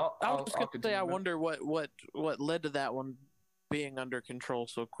ahead. I was just gonna say, continue, I man. wonder what led to that one being under control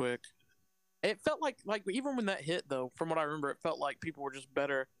so quick. It felt like even when that hit, though, from what I remember, it felt like people were just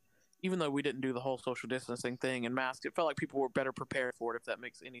better. Even though we didn't do the whole social distancing thing and masks, it felt like people were better prepared for it. If that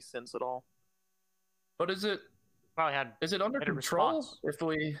makes any sense at all. But is it probably had under better control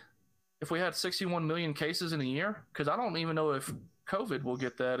response. if we had 61 million cases in a year? Because I don't even know if COVID will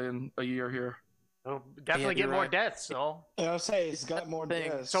get that in a year here. It'll definitely Yeah, get you're more right. deaths. So I'll say it's got more Thing.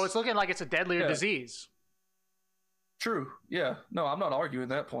 deaths. so it's looking like it's a deadlier Yeah. disease. True. Yeah. No, I'm not arguing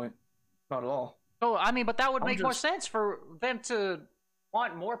that point. Not at all. So I mean, but that would I'm make more just- sense for them to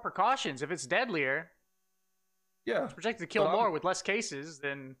want more precautions. If it's deadlier, Yeah. it's projected to kill But I'm- more with less cases,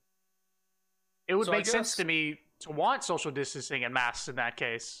 then it would So I make sense guess- to me to want social distancing and masks in that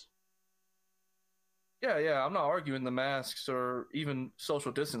case. Yeah. I'm not arguing the masks or even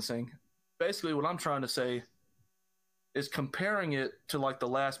social distancing. Basically, what I'm trying to say is comparing it to like the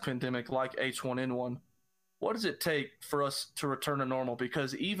last pandemic, like H1N1. What does it take for us to return to normal?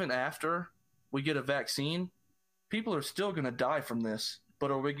 Because even after we get a vaccine, people are still going to die from this.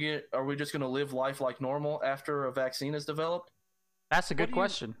 But are we just going to live life like normal after a vaccine is developed? That's a good do you-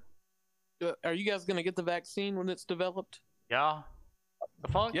 question. Are you guys gonna get the vaccine when it's developed? Yeah. The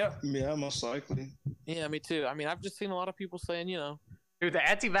fuck? Yeah. Yeah, most likely. Yeah, me too. I mean, I've just seen a lot of people saying, Dude, the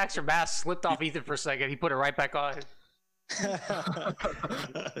anti-vaxxer mask slipped off Ethan for a second. He put it right back on.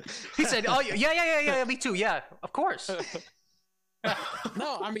 He said, "Oh yeah, me too. Yeah, of course."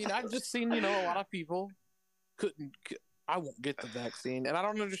 no, I mean, I've just seen, a lot of people I won't get the vaccine, and I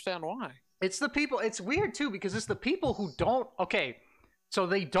don't understand why. It's the people. It's weird too because it's the people who don't. Okay, so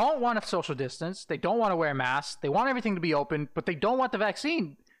they don't want to social distance. They don't want to wear masks. They want everything to be open, but they don't want the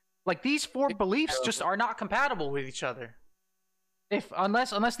vaccine. Like these four beliefs just are not compatible with each other.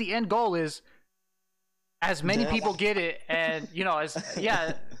 Unless the end goal is as many Death. people get it, and unless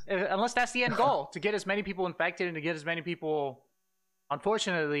that's the end goal, to get as many people infected and to get as many people,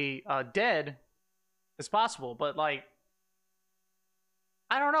 unfortunately, dead as possible. But like,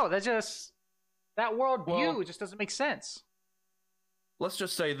 I don't know. That world view just doesn't make sense. Let's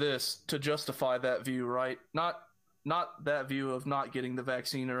just say this to justify that view, right? Not that view of not getting the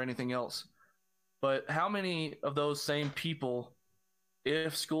vaccine or anything else. But how many of those same people,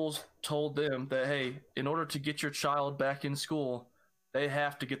 if schools told them that, hey, in order to get your child back in school, they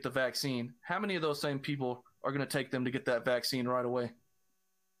have to get the vaccine, how many of those same people are going to take them to get that vaccine right away?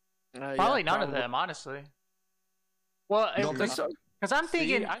 Probably none of them, honestly. Well, You don't think so? because I'm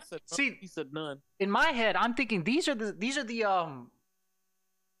thinking, I said he said none. in my head, I'm thinking these are the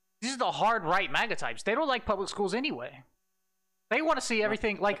hard right MAGA types. They don't like public schools anyway. They want to see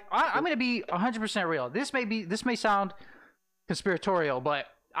everything. Like I'm going to be 100% real. This may sound conspiratorial, but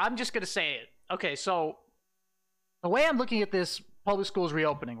I'm just going to say it. Okay, so the way I'm looking at this public schools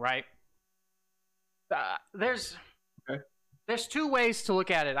reopening, right? There's two ways to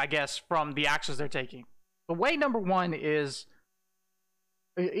look at it, I guess, from the actions they're taking. The way number one is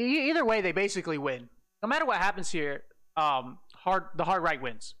Either way, they basically win. No matter what happens here, the hard right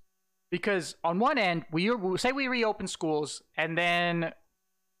wins. Because on one end, we say we reopen schools, and then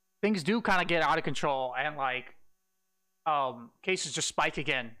things do kind of get out of control, and like cases just spike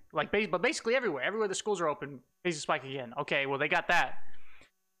again. But basically everywhere the schools are open, cases spike again. Okay, well they got that.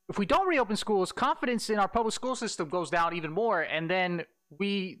 If we don't reopen schools, confidence in our public school system goes down even more, and then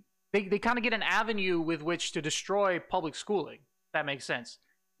they kind of get an avenue with which to destroy public schooling. If that makes sense.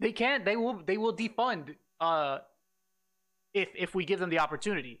 They will defund if we give them the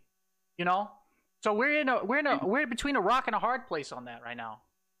opportunity. You know, so we're between a rock and a hard place on that right now.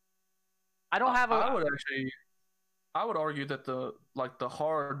 I don't have a. I would argue that the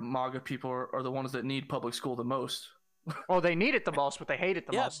hard MAGA people are the ones that need public school the most. Well, they need it the most, but they hate it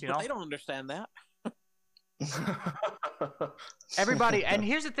the most. You know, they don't understand that. Everybody, and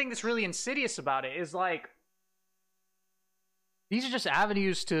here's the thing that's really insidious about it is like these are just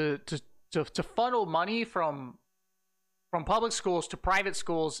avenues to funnel money from public schools to private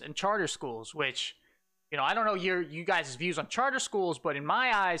schools and charter schools, which, you know, I don't know you guys' views on charter schools, but in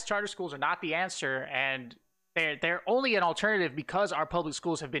my eyes, charter schools are not the answer, and they're only an alternative because our public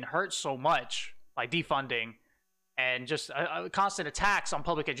schools have been hurt so much by defunding and just constant attacks on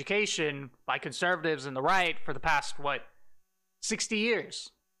public education by conservatives and the right for the past 60 years.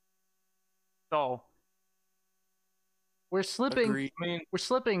 So we're slipping. Agreed. We're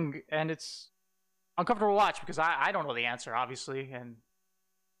slipping, and it's uncomfortable to watch because I don't know the answer, obviously, and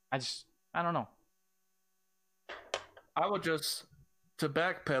I don't know. I would just, to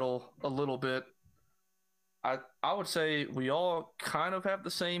backpedal a little bit, I would say we all kind of have the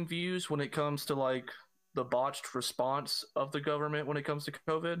same views when it comes to like the botched response of the government when it comes to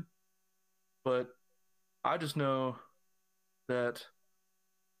COVID. But I just know that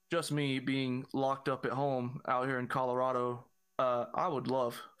just me being locked up at home out here in Colorado, I would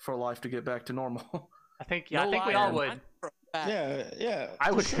love for life to get back to normal. I think we all would. Yeah.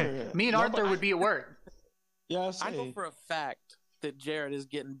 I would. Sure. Me and Arthur would be at work. Yeah, I know for a fact that Jared is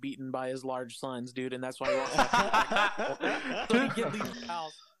getting beaten by his large sons, dude, and that's why he wants so he can leave the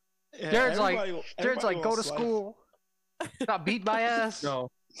house. Yeah, Jared's like, everybody go to wants life. school. Got beat by us.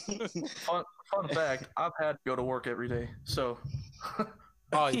 No. Fun fact, I've had to go to work every day. So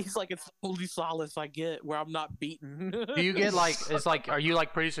He's like, it's the only solace I get where I'm not beaten. Do you get are you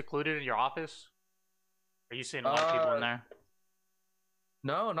like pretty secluded in your office? Are you seeing a lot of people in there?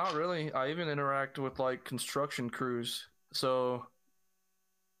 no, not really. I even interact with like construction crews. So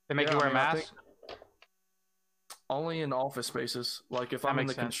They make Yeah, you wear I a mean, I mask? only in office spaces. Like if That I'm in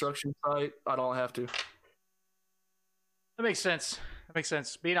the makes sense. construction site, I don't have to. That makes sense.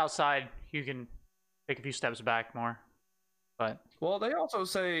 Being outside, you can take a few steps back more. But Well, they also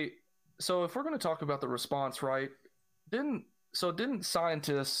say, so if we're going to talk about the response, right? Didn't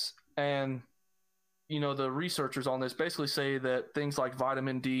scientists and the researchers on this basically say that things like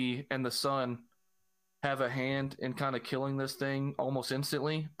vitamin D and the sun have a hand in kind of killing this thing almost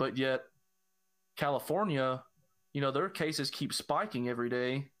instantly, but yet California, their cases keep spiking every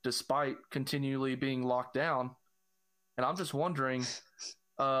day despite continually being locked down. And I'm just wondering,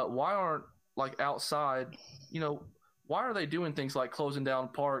 why aren't like outside, why are they doing things like closing down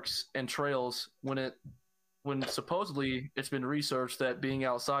parks and trails when supposedly it's been researched that being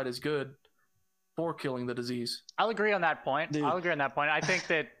outside is good for killing the disease? I'll agree on that point. Dude. I think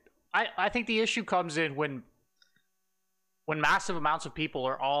that I think the issue comes in when massive amounts of people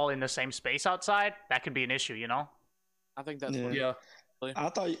are all in the same space outside. That could be an issue, I think that's Yeah. what Yeah. I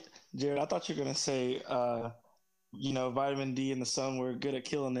thought, Jared, you were gonna say, vitamin D and the sun were good at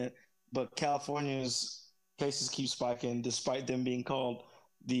killing it, but California's cases keep spiking despite them being called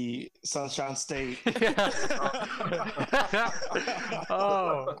the Sunshine State.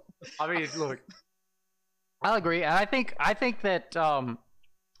 Oh, I mean, look, I'll agree, and I think that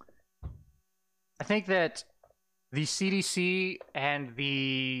the CDC and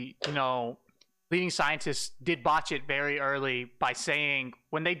the leading scientists did botch it very early by saying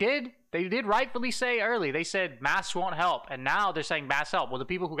when they did rightfully say early, they said masks won't help, and now they're saying masks help. Well, the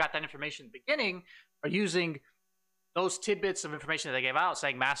people who got that information at the beginning are using those tidbits of information that they gave out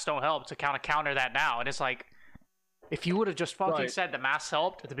saying masks don't help to kind of counter that now. And it's like, if you would have just fucking Right. said that masks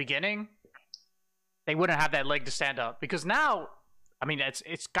helped at the beginning, they wouldn't have that leg to stand up. Because now, I mean,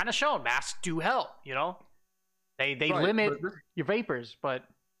 it's kind of shown masks do help, They Right, limit but this- your vapors, but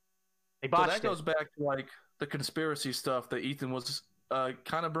they So botched that goes it. back to like the conspiracy stuff that Ethan was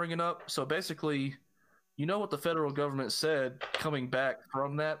kind of bringing up. So basically, what the federal government said coming back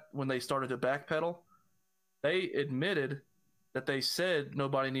from that when they started to backpedal? They admitted that they said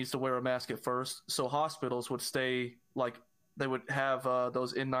nobody needs to wear a mask at first, so hospitals would stay like they would have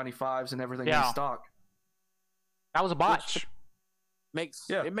those N95s and everything Yeah. in stock. That was a botch.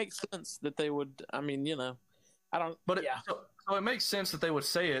 It makes sense that they would. I mean, I don't. But yeah. so it makes sense that they would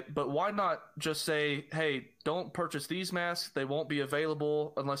say it, but why not just say, hey, don't purchase these masks. They won't be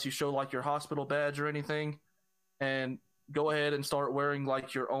available unless you show like your hospital badge or anything. And go ahead and start wearing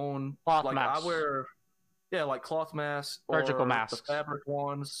like your own Cloth like masks. I wear like cloth masks Surgical or masks. the fabric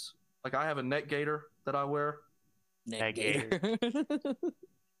ones. Like I have a neck gaiter that I wear. Negator.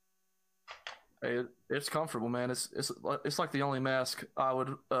 Hey, it's comfortable, man. It's like the only mask I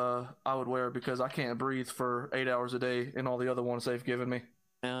would wear because I can't breathe for 8 hours a day in all the other ones they've given me.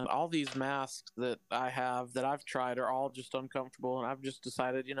 And all these masks that I have that I've tried are all just uncomfortable, and I've just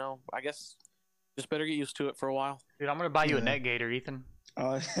decided, I guess just better get used to it for a while. Dude, I'm gonna buy you a Yeah. net gator, Ethan. I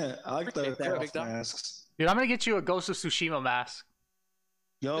like the Appreciate that, cloth Big Dog. masks. Dude, I'm gonna get you a Ghost of Tsushima mask.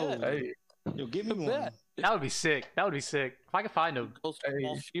 Yo, Hey, yo, give me I one. bet. That would be sick. That would be sick. If I could find them. Ghost Hey.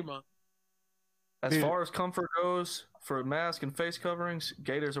 of Tsushima. as Dude. far as comfort goes for mask and face coverings,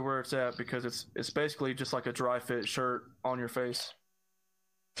 gaiters are where it's at because it's basically just like a dry fit shirt on your face.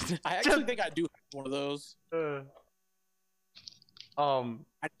 I actually think I do have one of those. I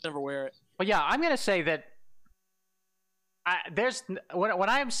just never wear it. But yeah, I'm gonna say that when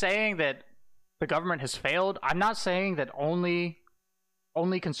I am saying that the government has failed, I'm not saying that only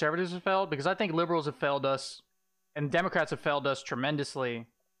conservatives have failed, because I think liberals have failed us and Democrats have failed us tremendously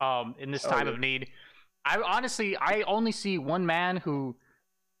in this time of need. I only see one man who,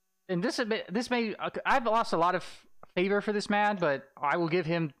 and I've lost a lot of favor for this man, but I will give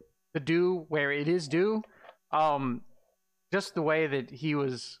him the due where it is due. Just the way that he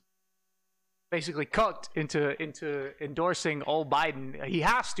was basically cooked into endorsing old Biden. He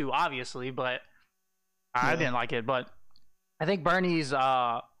has to, obviously, but I didn't like it. But I think Bernie's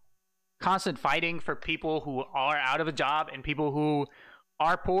constant fighting for people who are out of a job and people who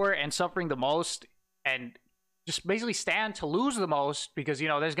are poor and suffering the most, and just basically stand to lose the most, because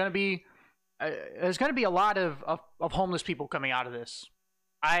there's going to be a lot of homeless people coming out of this.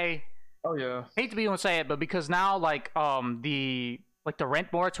 I Oh yeah. hate to be able to say it, but because now the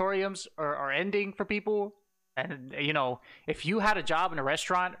rent moratoriums are ending for people, and if you had a job in a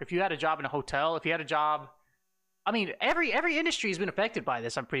restaurant, if you had a job in a hotel, if you had a job, I mean, every industry has been affected by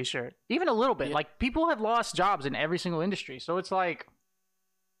this. I'm pretty sure, even a little bit. Yeah. Like, people have lost jobs in every single industry, so it's like,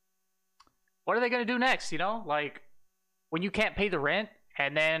 what are they going to do next? Like, when you can't pay the rent,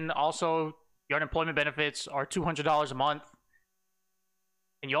 and then also your unemployment benefits are $200 a month.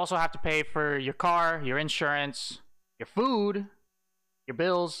 And you also have to pay for your car, your insurance, your food, your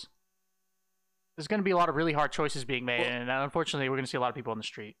bills. There's going to be a lot of really hard choices being made, and unfortunately, we're going to see a lot of people on the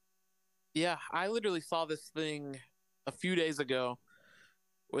street. Yeah, I literally saw this thing a few days ago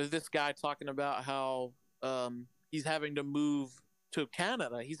with this guy talking about how he's having to move to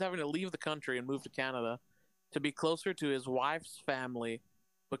Canada. He's having to leave the country and move to Canada to be closer to his wife's family,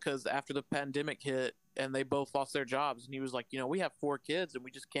 because after the pandemic hit and they both lost their jobs, and he was like, we have 4 kids and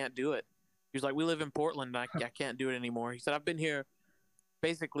we just can't do it. He was like, we live in Portland and I can't do it anymore. He said, I've been here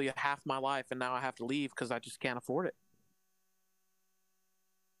basically half my life and now I have to leave because I just can't afford it.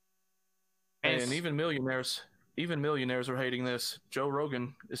 And even millionaires are hating this. Joe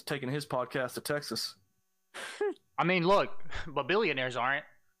Rogan is taking his podcast to Texas. I mean, look, but billionaires aren't.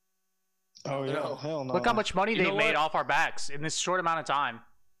 Oh yeah, No. hell no. Look how much money You they've know made what? off our backs in this short amount of time.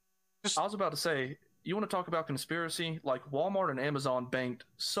 I was about to say, you want to talk about conspiracy? Like, Walmart and Amazon banked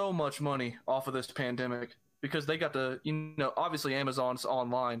so much money off of this pandemic because they got to, obviously Amazon's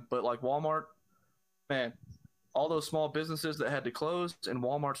online, but like Walmart, man, all those small businesses that had to close, and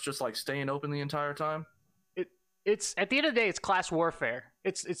Walmart's just like staying open the entire time. It's at the end of the day, it's class warfare.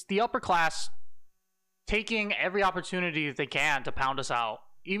 It's the upper class taking every opportunity that they can to pound us out.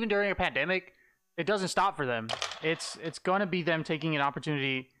 Even during a pandemic, it doesn't stop for them. It's going to be them taking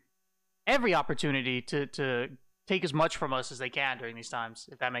every opportunity to take as much from us as they can during these times,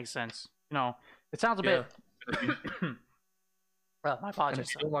 if that makes sense. It sounds a bit. Well, my And apologies.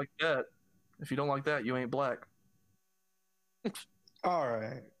 if you don't like that, you ain't black. All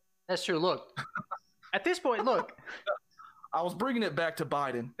right. That's true. Look, at this point, look, I was bringing it back to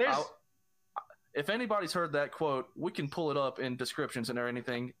Biden. There's- If anybody's heard that quote, we can pull it up in descriptions and or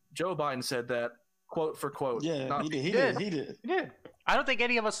anything. Joe Biden said that quote for quote. Yeah, Not- he did. He did. did. He did. yeah, I don't think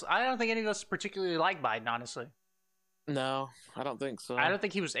any of us particularly like Biden, honestly. No, I don't think so. I don't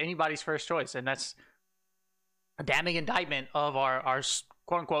think he was anybody's first choice, and that's a damning indictment of our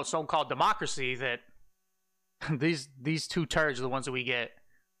quote unquote so-called democracy, that these two turds are the ones that we get.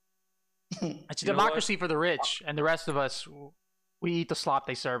 It's a You know what? democracy for the rich, and the rest of us, we eat the slop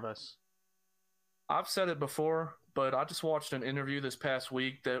they serve us. I've said it before, but I just watched an interview this past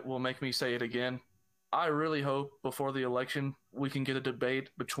week that will make me say it again. I really hope before the election we can get a debate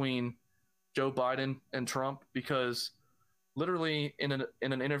between Joe Biden and Trump, because literally in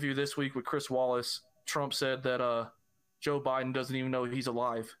an interview this week with Chris Wallace, Trump said that Joe Biden doesn't even know he's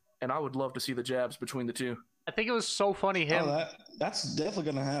alive, and I would love to see the jabs between the two. I think it was so funny him. Oh, that's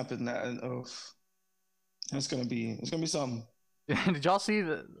definitely gonna happen. It's gonna be something. Did y'all see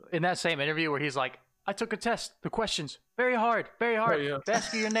in that same interview where he's like, I took a test. The questions very hard, very hard. Oh, yeah. They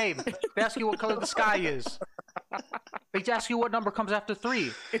ask you your name. They ask you what color the sky is. They ask you what number comes after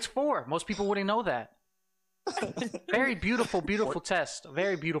 3. It's 4. Most people wouldn't know that. Very beautiful, beautiful test.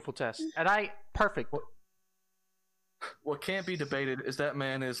 Very beautiful test. And perfect. What can't be debated is that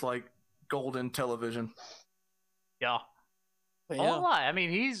man is like golden television. Yeah. Yeah. Oh, I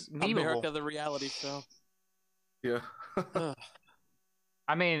mean, he's memeable. America, the reality show. Yeah.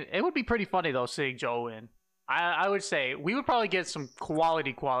 I mean, it would be pretty funny though seeing Joe win. I would say we would probably get some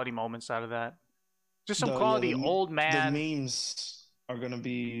quality moments out of that. Just some quality old man. The memes are gonna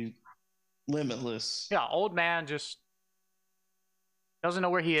be limitless. Yeah, old man just doesn't know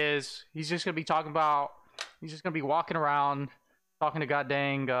where he is. He's just gonna be He's just gonna be walking around talking to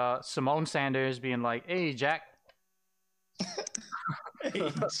goddamn Simone Sanders, being like, "Hey, Jack."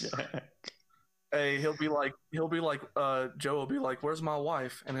 Hey, Jack. Hey, Joe will be like, "Where's my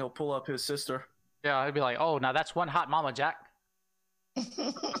wife?" And he'll pull up his sister. Yeah, he'd be like, "Oh, now that's one hot mama, Jack."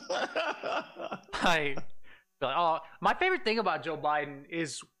 My favorite thing about Joe Biden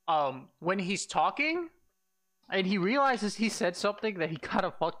is when he's talking and he realizes he said something that he kind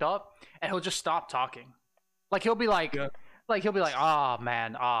of fucked up, and he'll just stop talking. Like he'll be like, "Ah,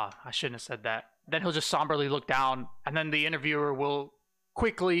 man, I shouldn't have said that." Then he'll just somberly look down, and then the interviewer will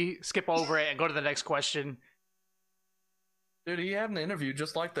quickly skip over it and go to the next question. Dude, he had an interview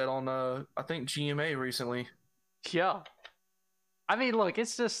just like that on I think GMA recently. Yeah. I mean, look,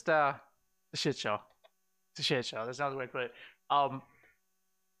 it's just a shit show. It's a shit show. That's not the way to put it. The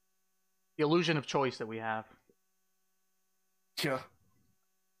illusion of choice that we have. Yeah.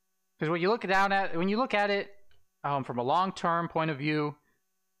 Because when you look at it from a long-term point of view,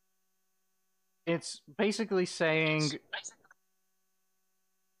 it's basically saying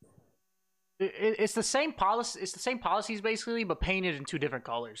it's the same policy. It's the same policies basically, but painted in 2 different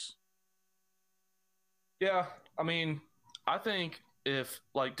colors. Yeah, I mean, I think if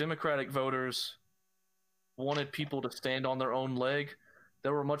like Democratic voters wanted people to stand on their own leg,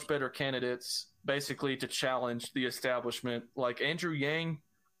 there were much better candidates basically to challenge the establishment. Like Andrew Yang,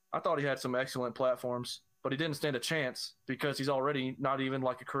 I thought he had some excellent platforms, but he didn't stand a chance because he's already not even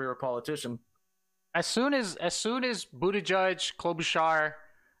like a career politician. As soon as Buttigieg, Klobuchar,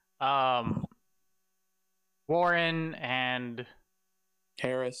 Warren, and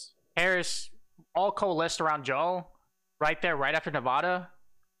Harris all coalesced around Joe right after Nevada,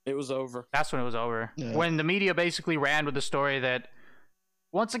 it was over. That's when it was over. Yeah. When the media basically ran with the story that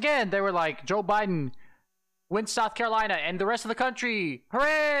once again they were like, Joe Biden wins South Carolina and the rest of the country,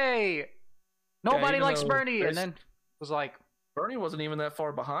 hooray! Nobody likes Bernie, and then it was like Bernie wasn't even that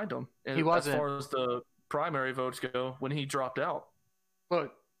far behind him. He wasn't. As far as the primary votes go when he dropped out.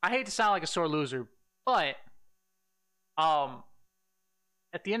 Look, I hate to sound like a sore loser, but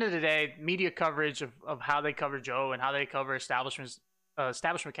at the end of the day, media coverage of how they cover Joe and how they cover establishment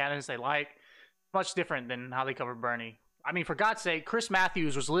candidates they like, much different than how they cover Bernie. I mean, for God's sake, Chris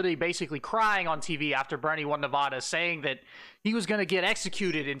Matthews was literally basically crying on TV after Bernie won Nevada, saying that he was going to get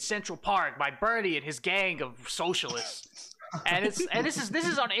executed in Central Park by Bernie and his gang of socialists. And this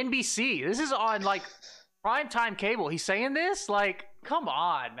is on NBC. This is on like primetime cable. He's saying this? Like, come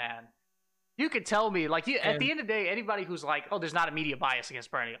on, man. You could tell me, like, at the end of the day, anybody who's like, oh, there's not a media bias against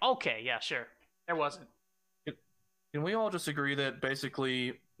Bernie. Okay, yeah, sure. There wasn't. Can we all just agree that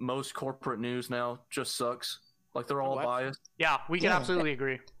basically most corporate news now just sucks? Like, they're all biased? Yeah, we can absolutely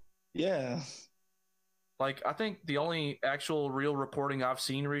agree. Yeah. Like, I think the only actual real reporting I've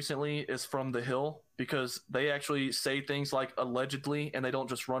seen recently is from The Hill, because they actually say things like allegedly, and they don't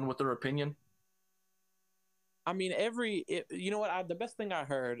just run with their opinion. I mean, you know what? The best thing I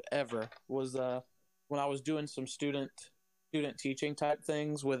heard ever was when I was doing some student teaching type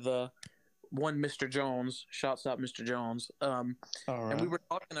things with one Mr. Jones. Shouts out Mr. Jones. All right. And we were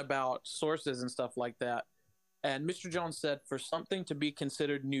talking about sources and stuff like that. And Mr. Jones said, for something to be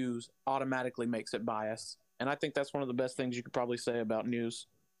considered news automatically makes it biased. And I think that's one of the best things you could probably say about news.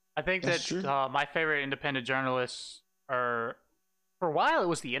 I think that my favorite independent journalists are, for a while, it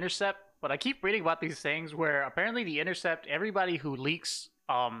was The Intercept. But I keep reading about these things where apparently The Intercept, everybody who leaks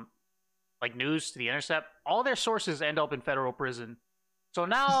like news to The Intercept, all their sources end up in federal prison. So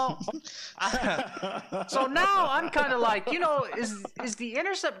now, so now I'm kind of like, is the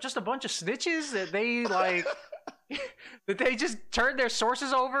Intercept just a bunch of snitches that they like that they just turned their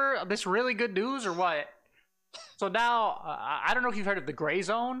sources over this really good news or what? So now I don't know if you've heard of the Gray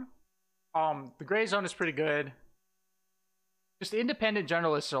Zone. The Gray Zone is pretty good. Just independent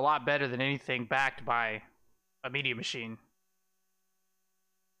journalists are a lot better than anything backed by a media machine.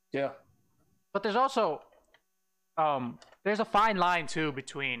 Yeah. But there's also there's a fine line too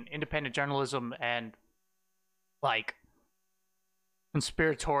between independent journalism and like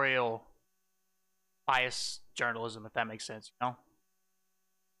conspiratorial bias journalism, if that makes sense,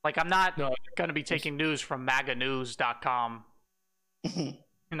 Like I'm not gonna be taking news from MAGAnews.com.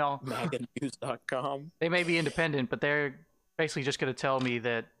 MAGAnews.com. They may be independent, but they're basically just gonna tell me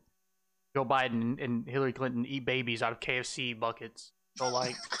that Joe Biden and Hillary Clinton eat babies out of KFC buckets. So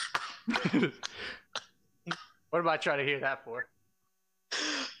like what am I trying to hear that for?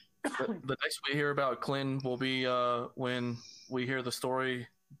 The next we hear about Clinton will be when we hear the story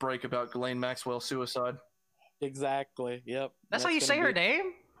break about Ghislaine Maxwell's suicide. Exactly. Yep. That's how you say her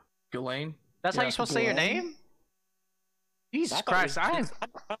name? Ghislaine? That's how you're supposed to say your name? Jesus Christ. I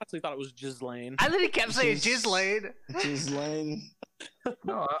honestly thought it was Ghislaine. I literally kept saying Ghislaine. Ghislaine.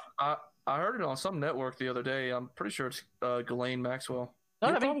 No, I heard it on some network the other day. I'm pretty sure it's Ghislaine Maxwell.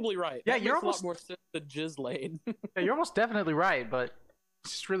 You're probably right. Yeah, that you're makes almost a lot more sense than Ghislaine. Yeah, you're almost definitely right, but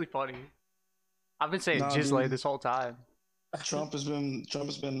it's just really funny. I've been saying Ghislaine this whole time. Trump has been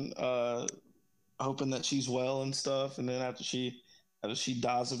hoping that she's well and stuff, and then after she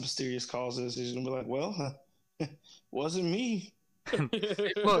dies of mysterious causes, he's gonna be like, "Well, wasn't me."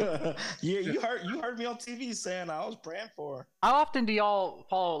 Look, yeah, you heard me on TV saying I was praying for her. How often do y'all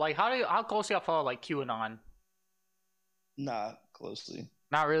follow? Like, how close do y'all follow like QAnon? Not closely.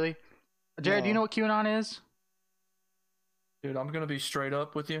 Not really. Jared, do you know what QAnon is? Dude, I'm gonna be straight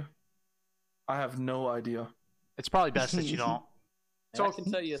up with you. I have no idea. It's probably best that you don't. So I can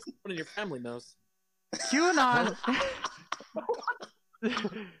tell you, someone in your family knows. QAnon.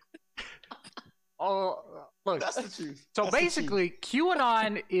 Oh, look. That's the truth. So basically,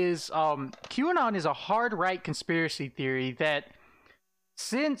 QAnon is a hard right conspiracy theory that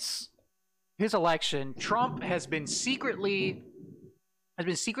since his election, Trump has been secretly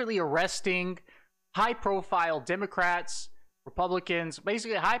arresting high-profile Democrats, Republicans,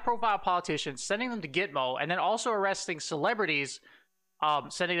 basically high-profile politicians, sending them to Gitmo, and then also arresting celebrities,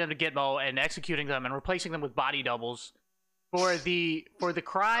 sending them to Gitmo and executing them and replacing them with body doubles for the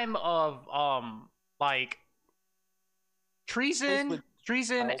crime of like treason,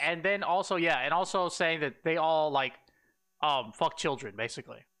 and then also and also saying that they all like fuck children,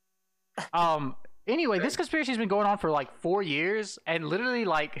 basically. Anyway, this conspiracy has been going on for like 4 years, and literally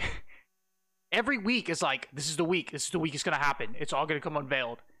like every week is like, this is the week it's gonna happen, it's all gonna come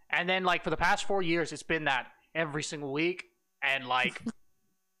unveiled. And then like for the past 4 years, it's been that every single week. And like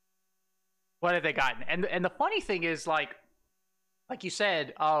what have they gotten? And the funny thing is, like you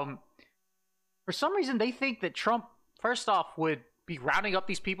said, for some reason they think that Trump, first off, would be rounding up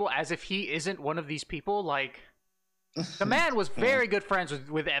these people as if he isn't one of these people. Like, the man was very good friends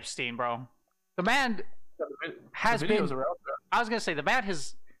with Epstein, bro. The man has been. I was gonna say the man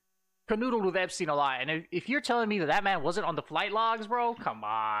has canoodled with Epstein a lot, and if you're telling me that man wasn't on the flight logs, bro, come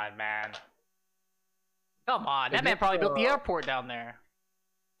on, man. Come on, that man probably built the airport down there.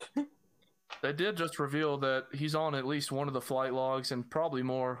 They did just reveal that he's on at least one of the flight logs, and probably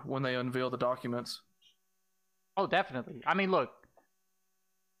more when they unveil the documents. Oh, definitely. I mean, look,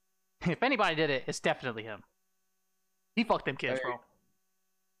 if anybody did it, it's definitely him. He fucked them kids, bro.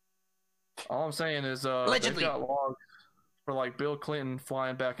 All I'm saying is, they've got logs for like Bill Clinton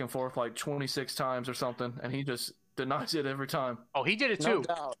flying back and forth like 26 times or something, and he just denies it every time. Oh, he did it No too.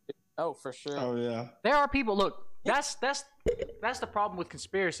 doubt. Oh, for sure. Oh yeah. There are people. Look, that's the problem with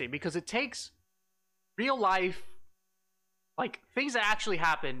conspiracy, because it takes real life, like things that actually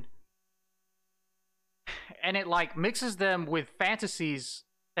happened, and it like mixes them with fantasies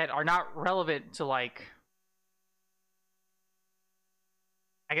that are not relevant to, like,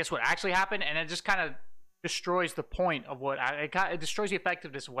 I guess, what actually happened, and it just kind of destroys the point of what it destroys the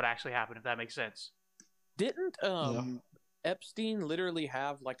effectiveness of what actually happened, if that makes sense. Didn't Epstein literally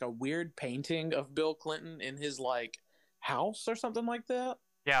have like a weird painting of Bill Clinton in his like house or something like that?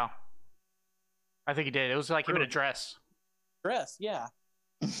 Yeah, I think he did. It was like him in a dress. Yeah.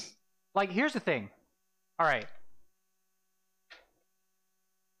 Like, here's the thing. All right,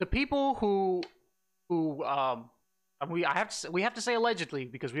 the people who we have to say allegedly,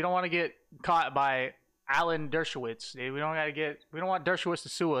 because we don't want to get caught by Alan Dershowitz. We don't want Dershowitz to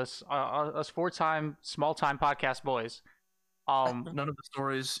sue us, us 4-time small-time podcast boys. None of the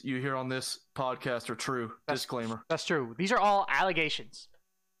stories you hear on this podcast are true. Disclaimer. That's true. These are all allegations.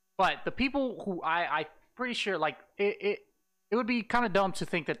 But the people who I pretty sure, like, it would be kind of dumb to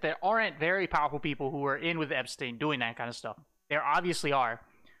think that there aren't very powerful people who are in with Epstein doing that kind of stuff. There obviously are.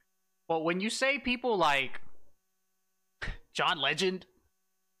 But when you say people like John Legend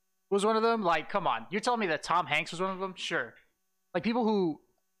was one of them, like, come on. You're telling me that Tom Hanks was one of them? Sure. Like, people who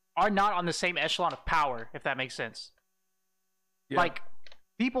are not on the same echelon of power, if that makes sense. Yeah. Like,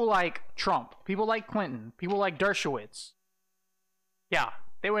 people like Trump, people like Clinton, people like Dershowitz. Yeah,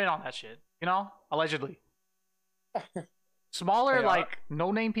 they went on that shit, you know? Allegedly. Smaller, Hey, like,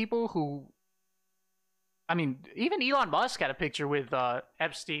 no-name people who... I mean, even Elon Musk had a picture with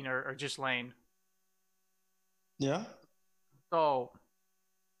Epstein or Ghislaine. Yeah. So,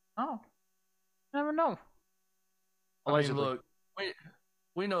 oh, never know. I mean, Allegedly. look,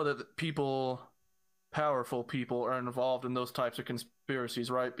 we know that people, powerful people, are involved in those types of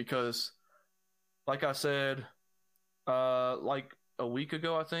conspiracies, right? Because, like I said, like a week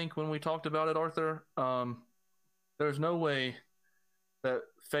ago, I think, when we talked about it, Arthur, there's no way that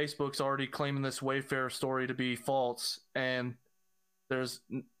Facebook's already claiming this Wayfair story to be false, and there's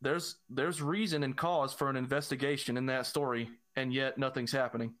reason and cause for an investigation in that story, and yet nothing's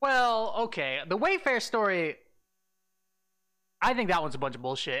happening. Well, okay, the Wayfair story, I think that one's a bunch of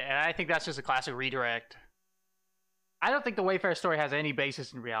bullshit, and I think that's just a classic redirect. I don't think the Wayfair story has any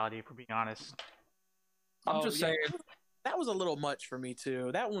basis in reality, if we're being honest. I'm just saying. That was a little much for me too.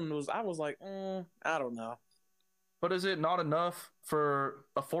 That one was, I was like, I don't know. But is it not enough for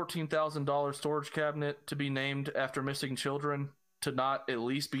a $14,000 storage cabinet to be named after missing children to not at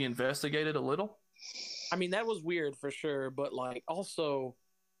least be investigated a little? I mean, that was weird for sure, but like also,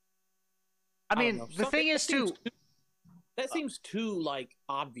 I don't mean, know. the thing is, too, that seems too like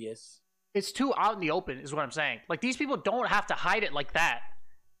obvious. it's too out in the open, is what I'm saying. Like, these people don't have to hide it like that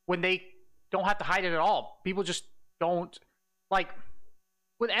when they don't have to hide it at all. People just don't, like,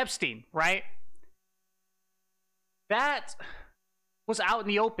 with Epstein, right? That was out in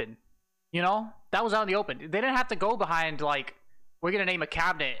the open, you know? That was out in the open. They didn't have to go behind, like, we're going to name a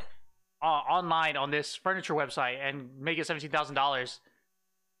cabinet online on this furniture website and make it $17,000.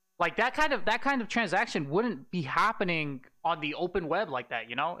 Like, that kind of transaction wouldn't be happening on the open web like that,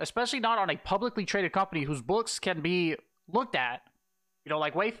 you know? Especially not on a publicly traded company whose books can be looked at, you know,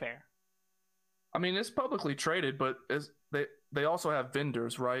 like Wayfair. I mean, it's publicly traded, but they also have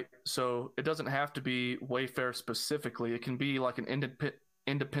vendors, right? So it doesn't have to be Wayfair specifically. It can be like an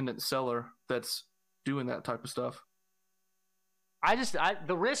independent seller that's doing that type of stuff.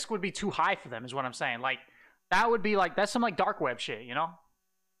 The risk would be too high for them, is what I'm saying. Like, that would be like, that's some like dark web shit, you know?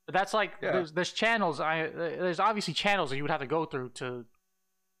 But that's like, Yeah. there's channels, there's obviously channels that you would have to go through to,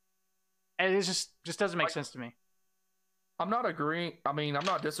 and it just doesn't make sense to me. I'm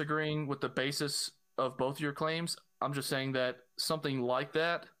not disagreeing with the basis of both your claims. I'm just saying that something like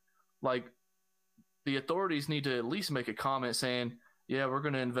that, like, the authorities need to at least make a comment saying, yeah, we're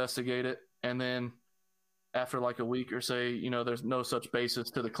going to investigate it. And then after like a week or say, you know, there's no such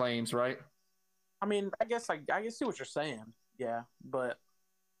basis to the claims, right? I mean, I guess I see what you're saying. Yeah, but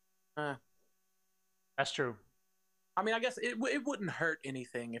That's true. I mean, I guess it wouldn't hurt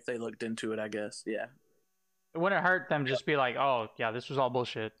anything if they looked into it, I guess. Yeah. It wouldn't hurt them to just be like, oh, yeah, this was all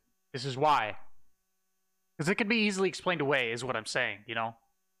bullshit. This is why. Because it could be easily explained away, is what I'm saying, you know?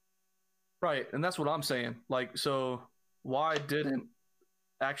 Right. And that's what I'm saying. Like, so why didn't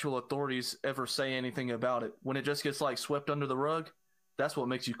actual authorities ever say anything about it? When it just gets like swept under the rug, that's what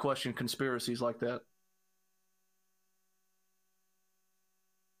makes you question conspiracies like that.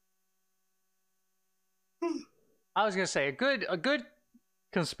 I was going to say, a good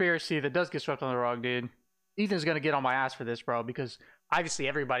conspiracy that does get swept under the rug, dude. Ethan's going to get on my ass for this, bro, because obviously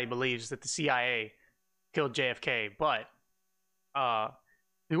everybody believes that the CIA killed JFK, but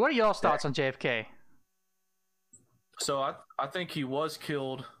dude, what are y'all's thoughts on JFK? So I think he was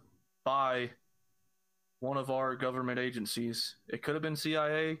killed by one of our government agencies. It could have been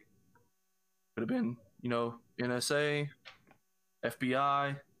CIA, could have been, you know, NSA,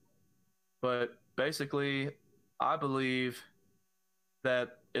 FBI, but basically I believe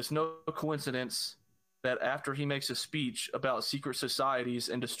that it's no coincidence that after he makes a speech about secret societies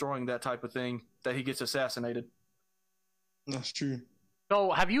and destroying that type of thing, that he gets assassinated. That's true.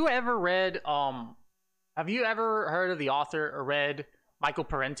 So, have you ever read, have you ever heard of the author or read Michael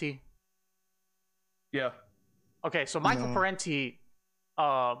Parenti? Yeah. Okay, so Michael No. Parenti,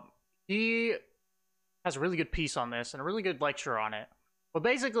 he has a really good piece on this and a really good lecture on it. But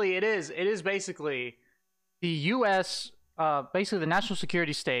basically, it is basically the U.S., basically the national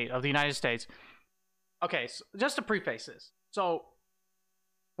security state of the United States. Okay, so just to preface this, So,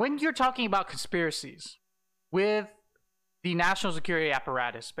 when you're talking about conspiracies with the national security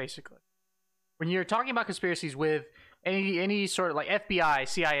apparatus, basically, when you're talking about conspiracies with any sort of like FBI,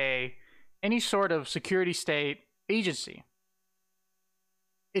 CIA, any sort of security state agency,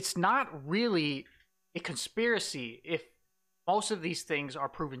 it's not really a conspiracy if most of these things are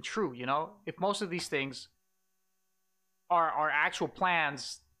proven true, you know? If most of these things are actual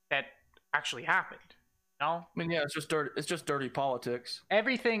plans that actually happened, you know? I mean, yeah, it's just dirty politics.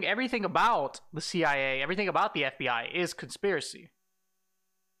 Everything about the CIA, everything about the FBI is conspiracy.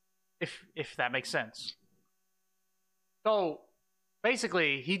 If that makes sense. So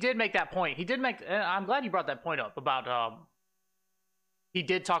basically, he did make that point. And I'm glad you brought that point up about he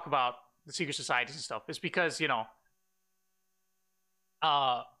did talk about the secret societies and stuff. It's because, you know,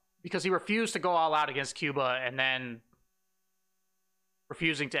 because he refused to go all out against Cuba and then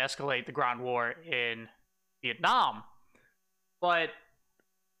refusing to escalate the ground war in Vietnam. But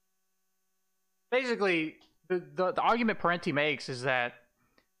basically, the argument Parenti makes is that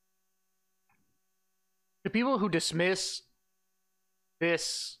the people who dismiss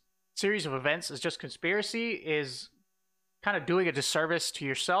this series of events as just conspiracy is kind of doing a disservice to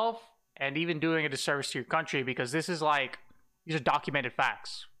yourself and even doing a disservice to your country, because this is like, these are documented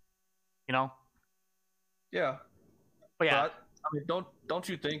facts, you know? Yeah. But yeah. But, I mean, don't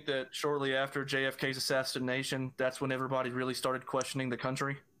you think that shortly after JFK's assassination, that's when everybody really started questioning the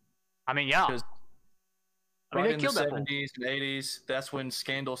country? I mean, yeah. I mean, right they in killed the that 70s and 80s, that's when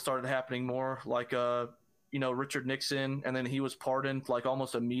scandals started happening more, like you know, Richard Nixon, and then he was pardoned like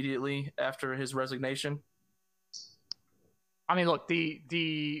almost immediately after his resignation. I mean, look,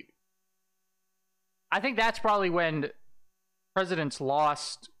 I think that's probably when presidents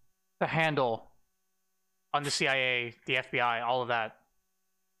lost the handle on the CIA, the FBI, all of that.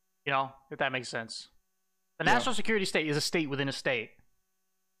 You know, if that makes sense. The national security state is a state within a state.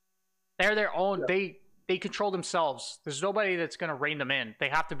 They're their own. Yeah. They control themselves. There's nobody that's going to rein them in. They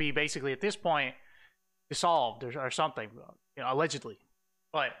have to be basically at this point dissolved or something, you know, allegedly.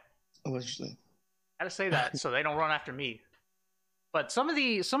 But allegedly, I gotta say that so they don't run after me. But some of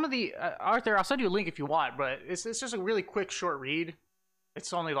the Arthur, I'll send you a link if you want. But it's just a really quick, short read.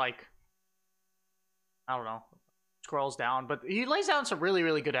 It's only like, I don't know, scrolls down. But he lays down some really,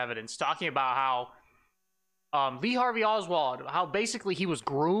 really good evidence talking about how Lee Harvey Oswald, how basically he was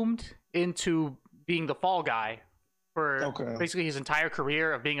groomed into being the fall guy for basically his entire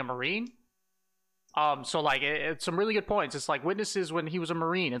career of being a Marine. So like it's some really good points. It's like witnesses when he was a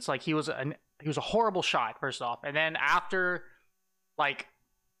Marine. It's like he was a horrible shot, first off, and then after, like,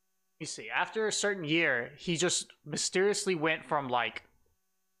 let me see, after a certain year, he just mysteriously went from like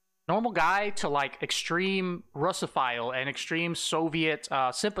normal guy to like extreme Russophile and extreme Soviet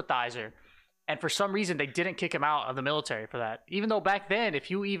sympathizer. And for some reason, they didn't kick him out of the military for that. Even though back then,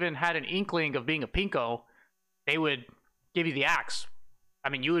 if you even had an inkling of being a pinko, they would give you the axe. I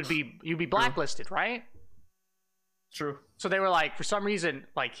mean, you'd be blacklisted, right? True. So they were like, for some reason,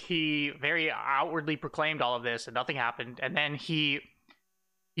 like he very outwardly proclaimed all of this, and nothing happened. And then he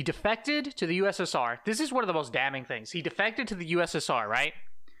defected to the USSR. This is one of the most damning things. He defected to the USSR, right?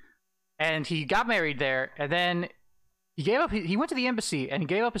 And he got married there, and then he went to the embassy and he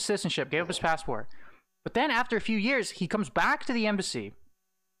gave up his citizenship, gave up his passport. But then after a few years, he comes back to the embassy.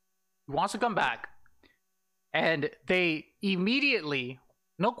 He wants to come back. And they immediately,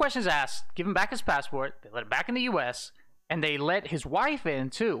 no questions asked, give him back his passport. They let him back in the US, and they let his wife in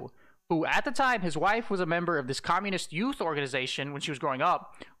too, who at the time, his wife was a member of this communist youth organization when she was growing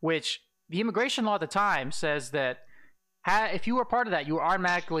up, which the immigration law at the time says that if you were part of that, you were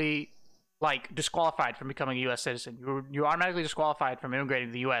automatically like disqualified from becoming a U.S. citizen. You're automatically disqualified from immigrating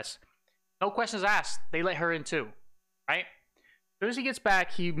to the U.S. No questions asked. They let her in too, right? As soon as he gets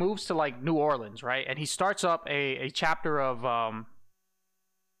back, he moves to like New Orleans, right? And he starts up a chapter of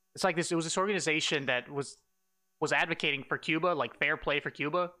it's like this. It was this organization that was advocating for Cuba, like fair play for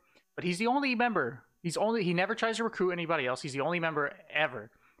Cuba. But he's the only member. He never tries to recruit anybody else. He's the only member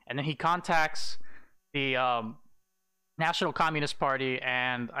ever. And then he contacts the National Communist Party,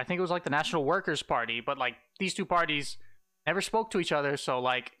 and I think it was like the National Workers Party, but like these two parties never spoke to each other. So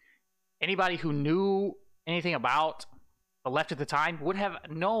like anybody who knew anything about the left at the time would have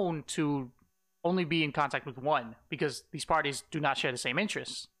known to only be in contact with one, because these parties do not share the same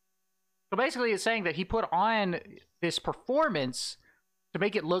interests. So basically it's saying that he put on this performance to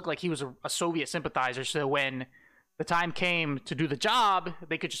make it look like he was a Soviet sympathizer, so when the time came to do the job,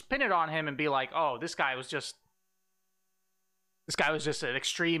 they could just pin it on him and be like, oh, this guy was just an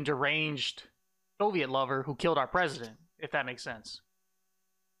extreme deranged Soviet lover who killed our president, if that makes sense.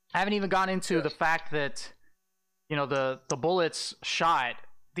 I haven't even gone into the fact that, the bullets shot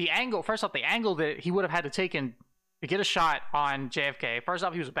the angle. First off, the angle that he would have had to taken to get a shot on JFK. First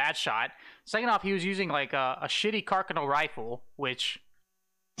off, he was a bad shot. Second off, he was using like a shitty Carcano rifle, which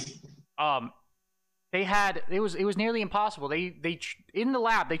it was nearly impossible. They in the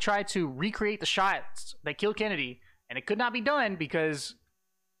lab they tried to recreate the shots that killed Kennedy, and it could not be done because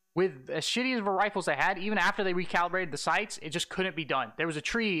with as shitty of a rifles they had, even after they recalibrated the sights, it just couldn't be done. There was a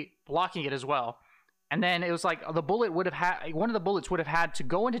tree blocking it as well. And then it was like one of the bullets would have had to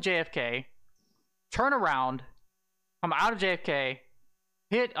go into JFK, turn around, come out of JFK,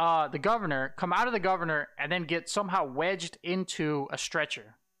 hit the governor, come out of the governor, and then get somehow wedged into a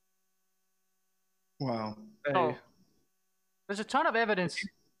stretcher. Wow. So there's a ton of evidence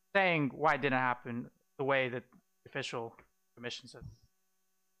saying why it didn't happen the way that the official commission said.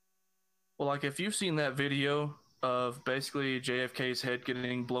 Well, like if you've seen that video of basically JFK's head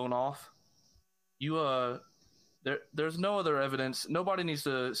getting blown off, there's no other evidence. Nobody needs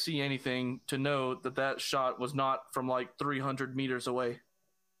to see anything to know that shot was not from like 300 meters away.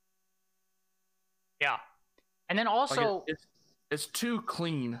 Yeah. And then also like it's too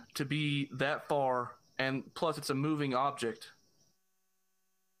clean to be that far, and plus it's a moving object.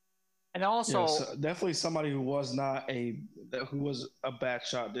 And also definitely somebody who was a bad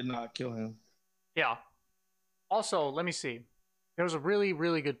shot did not kill him. Yeah. Also, let me see. There was a really,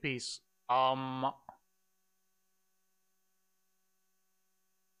 really good piece.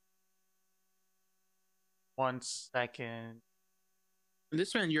 One second.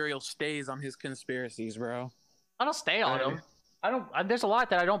 This man Uriel stays on his conspiracies, bro. I don't stay on them. There's a lot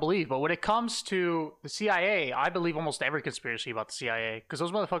that I don't believe, but when it comes to the CIA, I believe almost every conspiracy about the CIA because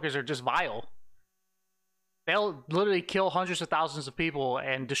those motherfuckers are just vile. They'll literally kill hundreds of thousands of people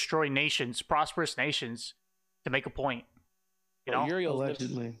and destroy nations, prosperous nations, to make a point. You know, Uriel's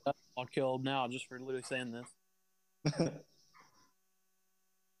allegedly all killed now just for literally saying this.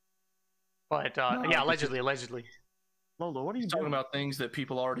 But yeah, allegedly. Lolo, what are you talking doing? about things that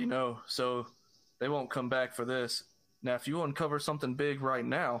people already know, so they won't come back for this. Now, if you uncover something big right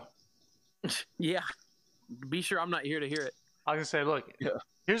now, Yeah, be sure I'm not here to hear it. I was gonna say, look,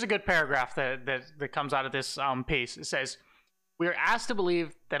 here's a good paragraph that comes out of this piece. It says, "We are asked to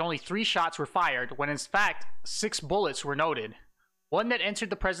believe that only 3 shots were fired, when in fact 6 bullets were noted. One that entered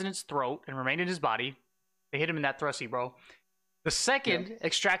the president's throat and remained in his body. They hit him in that thrusty, bro. The second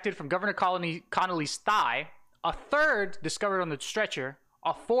extracted from Governor Connolly's thigh. A third discovered on the stretcher.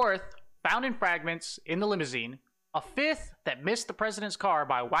 A fourth found in fragments in the limousine. A fifth that missed the president's car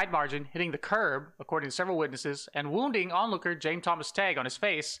by a wide margin, hitting the curb, according to several witnesses, and wounding onlooker James Thomas Tagg on his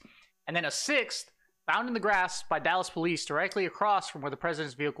face. And then a sixth found in the grass by Dallas police directly across from where the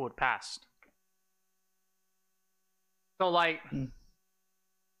president's vehicle had passed." So, like,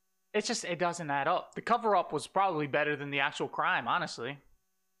 it doesn't add up. The cover-up was probably better than the actual crime, honestly.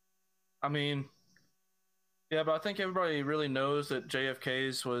 I mean, yeah, but I think everybody really knows that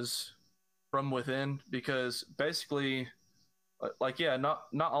JFK's was from within because basically, like, yeah, not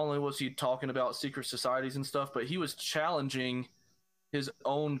only was he talking about secret societies and stuff, but he was challenging his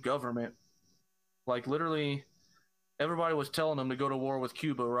own government. Like, literally, everybody was telling him to go to war with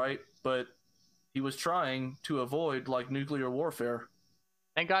Cuba, right? But he was trying to avoid, like, nuclear warfare.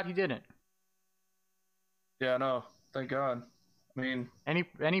 Thank God he didn't. Yeah, no, thank God. I mean,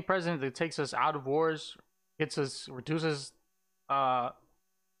 any president that takes us out of wars, reduces the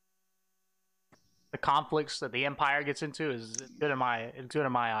conflicts that the empire gets into is good in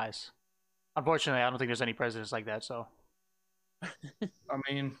my eyes. Unfortunately, I don't think there's any presidents like that. So, I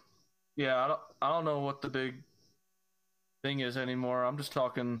mean, yeah, I don't know what the big thing is anymore. I'm just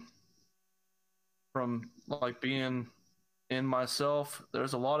talking from like being in myself.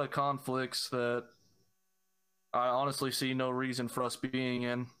 There's a lot of conflicts that I honestly see no reason for us being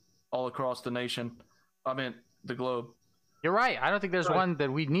in all across the nation. I mean, the globe. You're right. I don't think there's one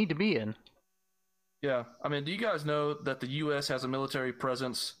that we need to be in. Yeah. I mean, do you guys know that the U.S. has a military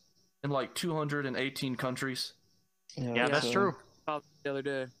presence in like 218 countries? Yeah, that's true. The other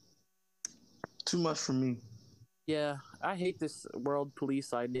day. Too much for me. Yeah, I hate this world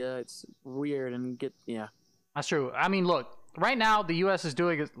police idea. It's weird and That's true. I mean, look, right now the U.S. is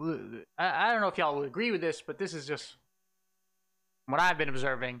doing. I don't know if y'all will agree with this, but this is just what I've been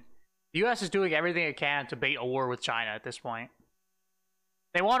observing. The U.S. is doing everything it can to bait a war with China at this point.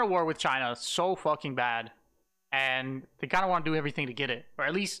 They want a war with China so fucking bad, and they kind of want to do everything to get it, or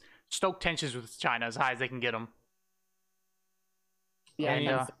at least stoke tensions with China as high as they can get them. Yeah,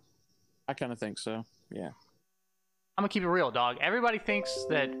 And, I kind of think so. Yeah. I'm gonna keep it real, dog. Everybody thinks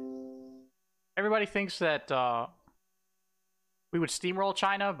that we would steamroll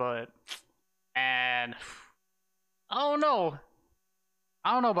China, but I don't know.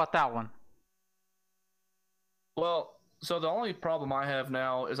 I don't know about that one. Well, so the only problem I have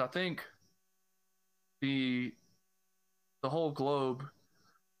now is I think the whole globe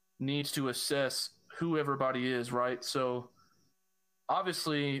needs to assess who everybody is, right? So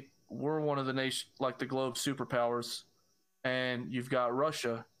obviously we're one of the nation like the globe superpowers, and you've got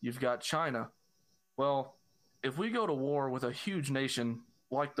Russia, you've got China. Well, if we go to war with a huge nation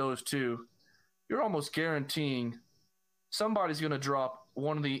like those two, you're almost guaranteeing somebody's going to drop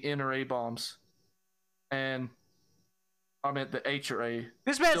one of the N or A bombs. And I meant the H or A.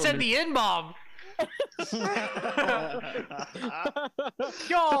 This man Still said the N bomb.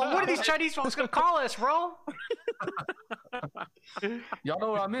 Yo, what are these Chinese folks gonna call us, bro? Y'all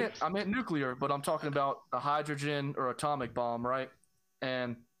know what I meant. I meant nuclear, but I'm talking about a hydrogen or atomic bomb, right?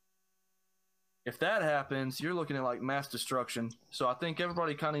 And if that happens, you're looking at like mass destruction. So I think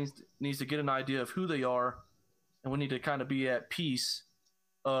everybody kind of needs to get an idea of who they are, and we need to kind of be at peace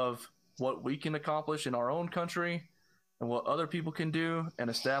of what we can accomplish in our own country and what other people can do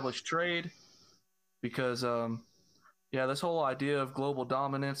and establish trade. Because yeah, this whole idea of global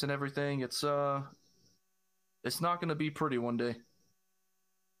dominance and everything, it's not going to be pretty one day.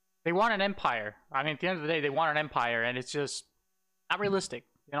 They want an empire. I mean, at the end of the day, they want an empire, and it's just not realistic.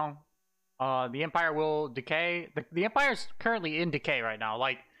 You know, the empire will decay. The empire's currently in decay right now.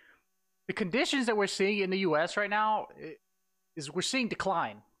 Like, the conditions that we're seeing in the U.S. right now is we're seeing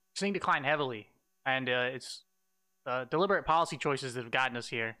decline. We're seeing decline heavily, and it's deliberate policy choices that have gotten us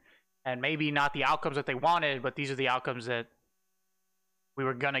here. And maybe not the outcomes that they wanted, but these are the outcomes that we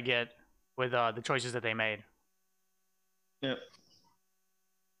were gonna get with the choices that they made. Yep.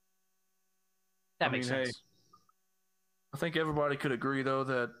 That makes sense. Hey, I think everybody could agree, though,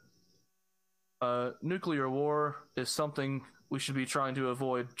 that nuclear war is something we should be trying to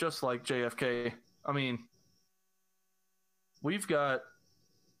avoid, just like JFK. I mean, we want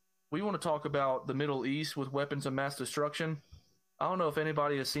to talk about the Middle East with weapons of mass destruction. I don't know if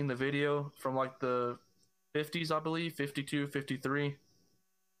anybody has seen the video from like the 50s, I believe, 52, 53,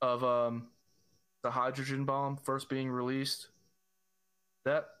 of the hydrogen bomb first being released.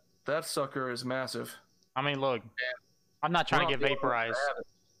 That sucker is massive. I mean, look, I'm not trying to get vaporized.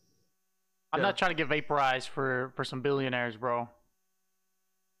 I'm not trying to get vaporized for some billionaires, bro.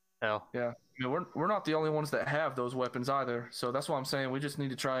 Hell. Yeah. I mean, we're not the only ones that have those weapons either. So that's why I'm saying we just need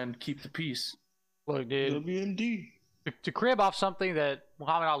to try and keep the peace. Look, dude. WMD. To crib off something that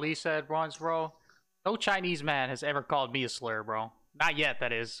Muhammad Ali said once, bro, no Chinese man has ever called me a slur, bro. Not yet,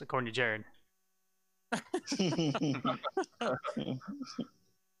 that is, according to Jared.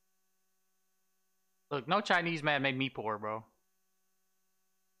 Look, no Chinese man made me poor, bro.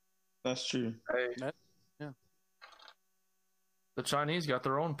 That's true. Hey, yeah. The Chinese got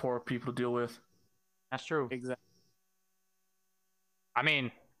their own poor people to deal with. That's true. Exactly. I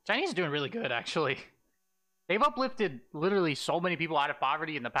mean, Chinese are doing really good, actually. They've uplifted literally so many people out of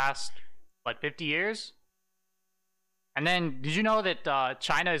poverty in the past, 50 years? And then, did you know that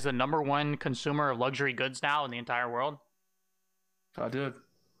China is the #1 consumer of luxury goods now in the entire world? I did.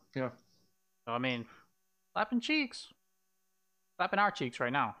 Yeah. So, I mean, slapping cheeks. Slapping our cheeks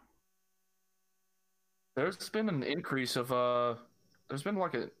right now. There's been an increase of there's been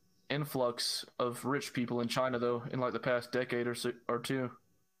like an influx of rich people in China though in like the past decade or two.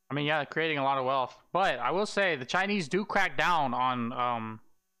 I mean, yeah, creating a lot of wealth. But I will say the Chinese do crack down on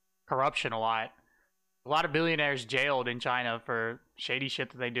corruption a lot. A lot of billionaires jailed in China for shady shit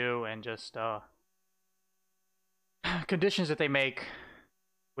that they do and just conditions that they make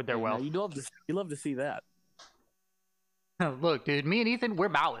with their wealth. You love to see that. Look, dude, me and Ethan, we're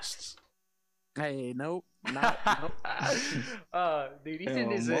Maoists. Hey, nope. Not, nope. Dude,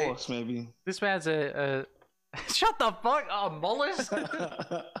 Ethan is Mollusk, maybe. This man's a shut the fuck up, Mullis.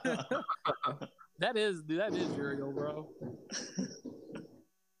 That is Uriel, bro.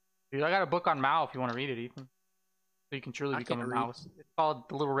 Dude, I got a book on Mao if you want to read it, Ethan. So you can truly become a Maoist. It's called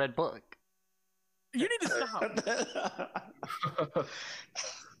The Little Red Book. You need to stop.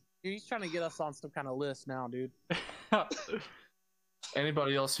 He's trying to get us on some kind of list now, dude.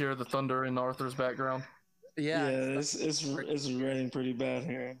 Anybody else hear the thunder in Arthur's background? Yeah, it's raining pretty bad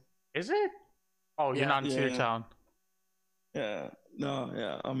here. Is it? Oh, you're not in Cedar Town. Yeah, no,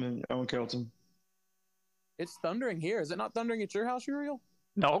 yeah, I'm in Carrollton. It's thundering here. Is it not thundering at your house, Uriel?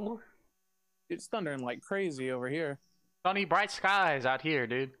 No. It's thundering like crazy over here. Sunny, bright skies out here,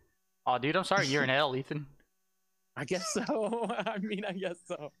 dude. Oh, dude, I'm sorry you're in hell, Ethan. I guess so. I guess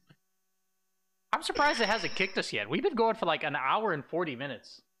so. I'm surprised it hasn't kicked us yet. We've been going for like an hour and 40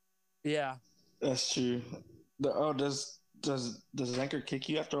 minutes. Yeah. That's true. Does Anchor kick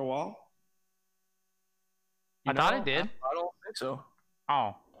you after a while? I thought it did. I don't think so.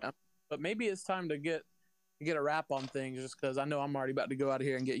 Oh, But maybe it's time to get a wrap on things, just because I know I'm already about to go out of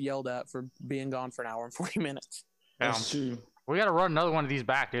here and get yelled at for being gone for an hour and 40 minutes. That's true. we got to run another one of these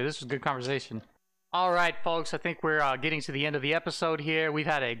back, dude. This was a good conversation. All right, folks. I think we're getting to the end of the episode here. We've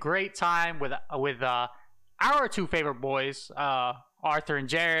had a great time with our two favorite boys, Arthur and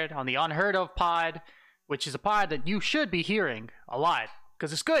Jared, on the Unheard Of pod, which is a pod that you should be hearing a lot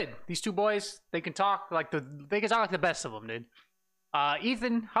because it's good. These two boys, they can talk like the best of them, dude.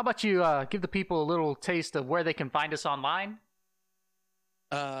 Ethan, how about you give the people a little taste of where they can find us online?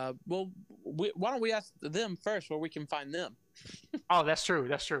 Well, why don't we ask them first where we can find them? Oh, that's true.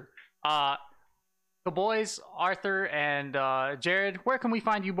 The boys, Arthur and Jared, where can we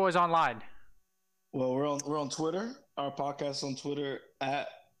find you boys online? Well, we're on Twitter. Our podcast on Twitter at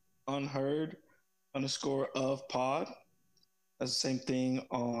unheard_of_pod. That's the same thing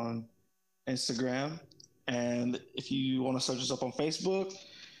on Instagram. And if you want to search us up on Facebook,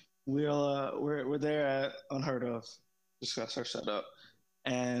 we're there at Unheard Of. Just gotta search that up.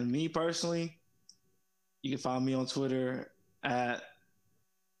 And me personally, you can find me on Twitter at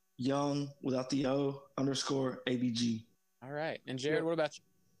young without the O _ABG. All right. And Jared, what about you?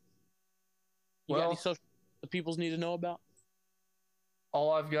 You got any social the peoples need to know about?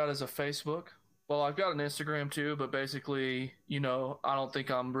 All I've got is a Facebook. Well, I've got an Instagram too, but basically, I don't think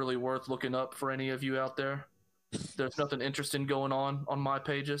I'm really worth looking up for any of you out there. There's nothing interesting going on my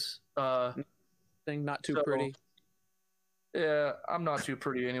pages. Thing not too pretty. Yeah, I'm not too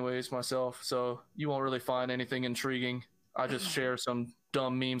pretty anyways myself, so you won't really find anything intriguing. I just share some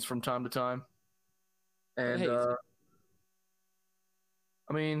dumb memes from time to time. And,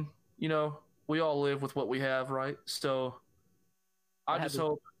 I mean, we all live with what we have, right? So I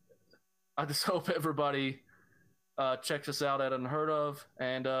just hope everybody checks us out at Unheard Of.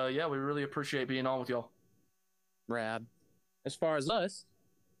 And, yeah, we really appreciate being on with y'all. Rad. As far as us,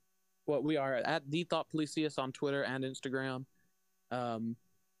 what we are at The Thought Police, see us on Twitter and Instagram.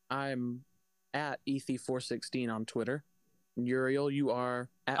 I'm at Ethy416 on Twitter. Uriel, you are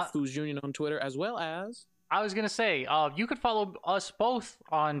at Foos Union on Twitter, as well as... I was going to say, you could follow us both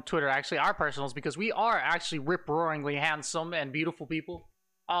on Twitter, actually, our personals, because we are actually rip-roaringly handsome and beautiful people.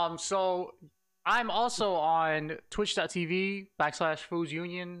 So I'm also on twitch.tv/Foos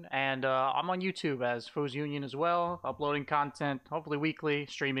Union, and I'm on YouTube as Foos Union as well, uploading content, hopefully weekly,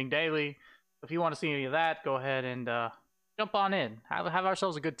 streaming daily. If you want to see any of that, go ahead and jump on in. Have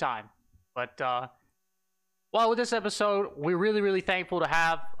ourselves a good time. But, well, with this episode, we're really, really thankful to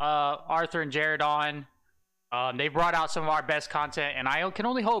have Arthur and Jared on. They brought out some of our best content, and I can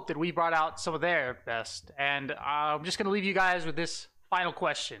only hope that we brought out some of their best. And I'm just going to leave you guys with this final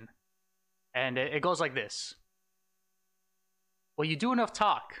question. And it goes like this. Will you do enough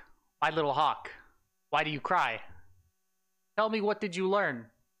talk, my little hawk? Why do you cry? Tell me, what did you learn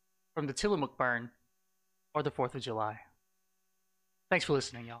from the Tillamook burn or the 4th of July? Thanks for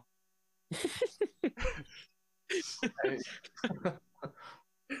listening, y'all. Hey.